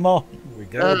 Sobrevivimos. We're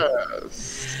good.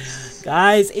 Yes.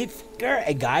 Guys,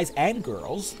 guys and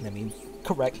girls, let me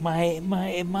correct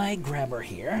my grammar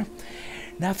here.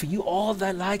 Now, for you all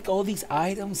that like all these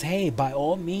items, hey, by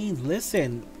all means,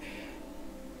 listen.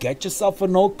 Get yourself a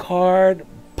note card,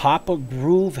 pop a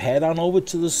groove, head on over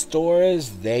to the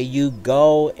stores. There you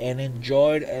go, and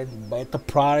enjoy it and buy the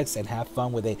products and have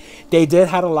fun with it. They did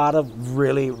have a lot of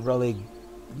really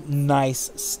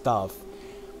nice stuff.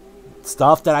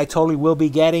 Stuff that I totally will be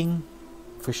getting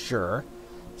for sure.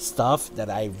 Stuff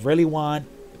that I really want,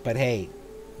 but hey,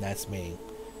 that's me.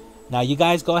 Now you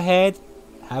guys go ahead,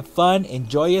 have fun,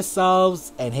 enjoy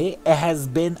yourselves, and hey, it has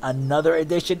been another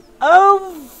edition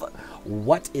of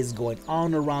What Is Going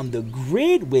On Around the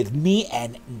Grid with me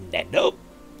and Nando.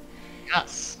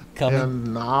 Yes.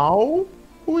 And now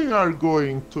we are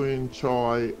going to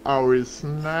enjoy our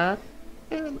snack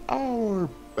and our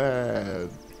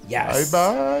bed. Yes.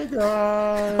 Bye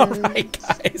guys. Alright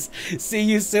guys. See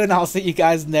you soon. I'll see you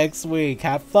guys next week.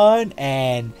 Have fun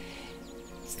and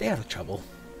stay out of trouble.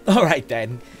 Alright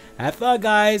then. Have fun,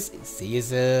 guys. See you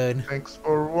soon. Thanks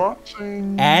for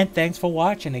watching. And thanks for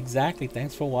watching. Exactly.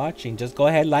 Thanks for watching. Just go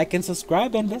ahead, like and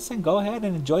subscribe, and listen. Go ahead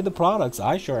and enjoy the products.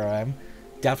 I sure am.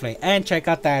 Definitely. And check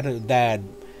out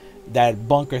that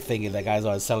bunker thingy that guys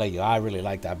are selling you. I really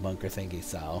like that bunker thingy.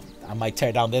 So I might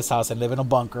tear down this house and live in a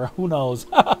bunker. Who knows?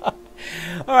 All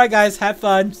right, guys. Have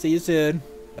fun. See you soon.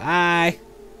 Bye.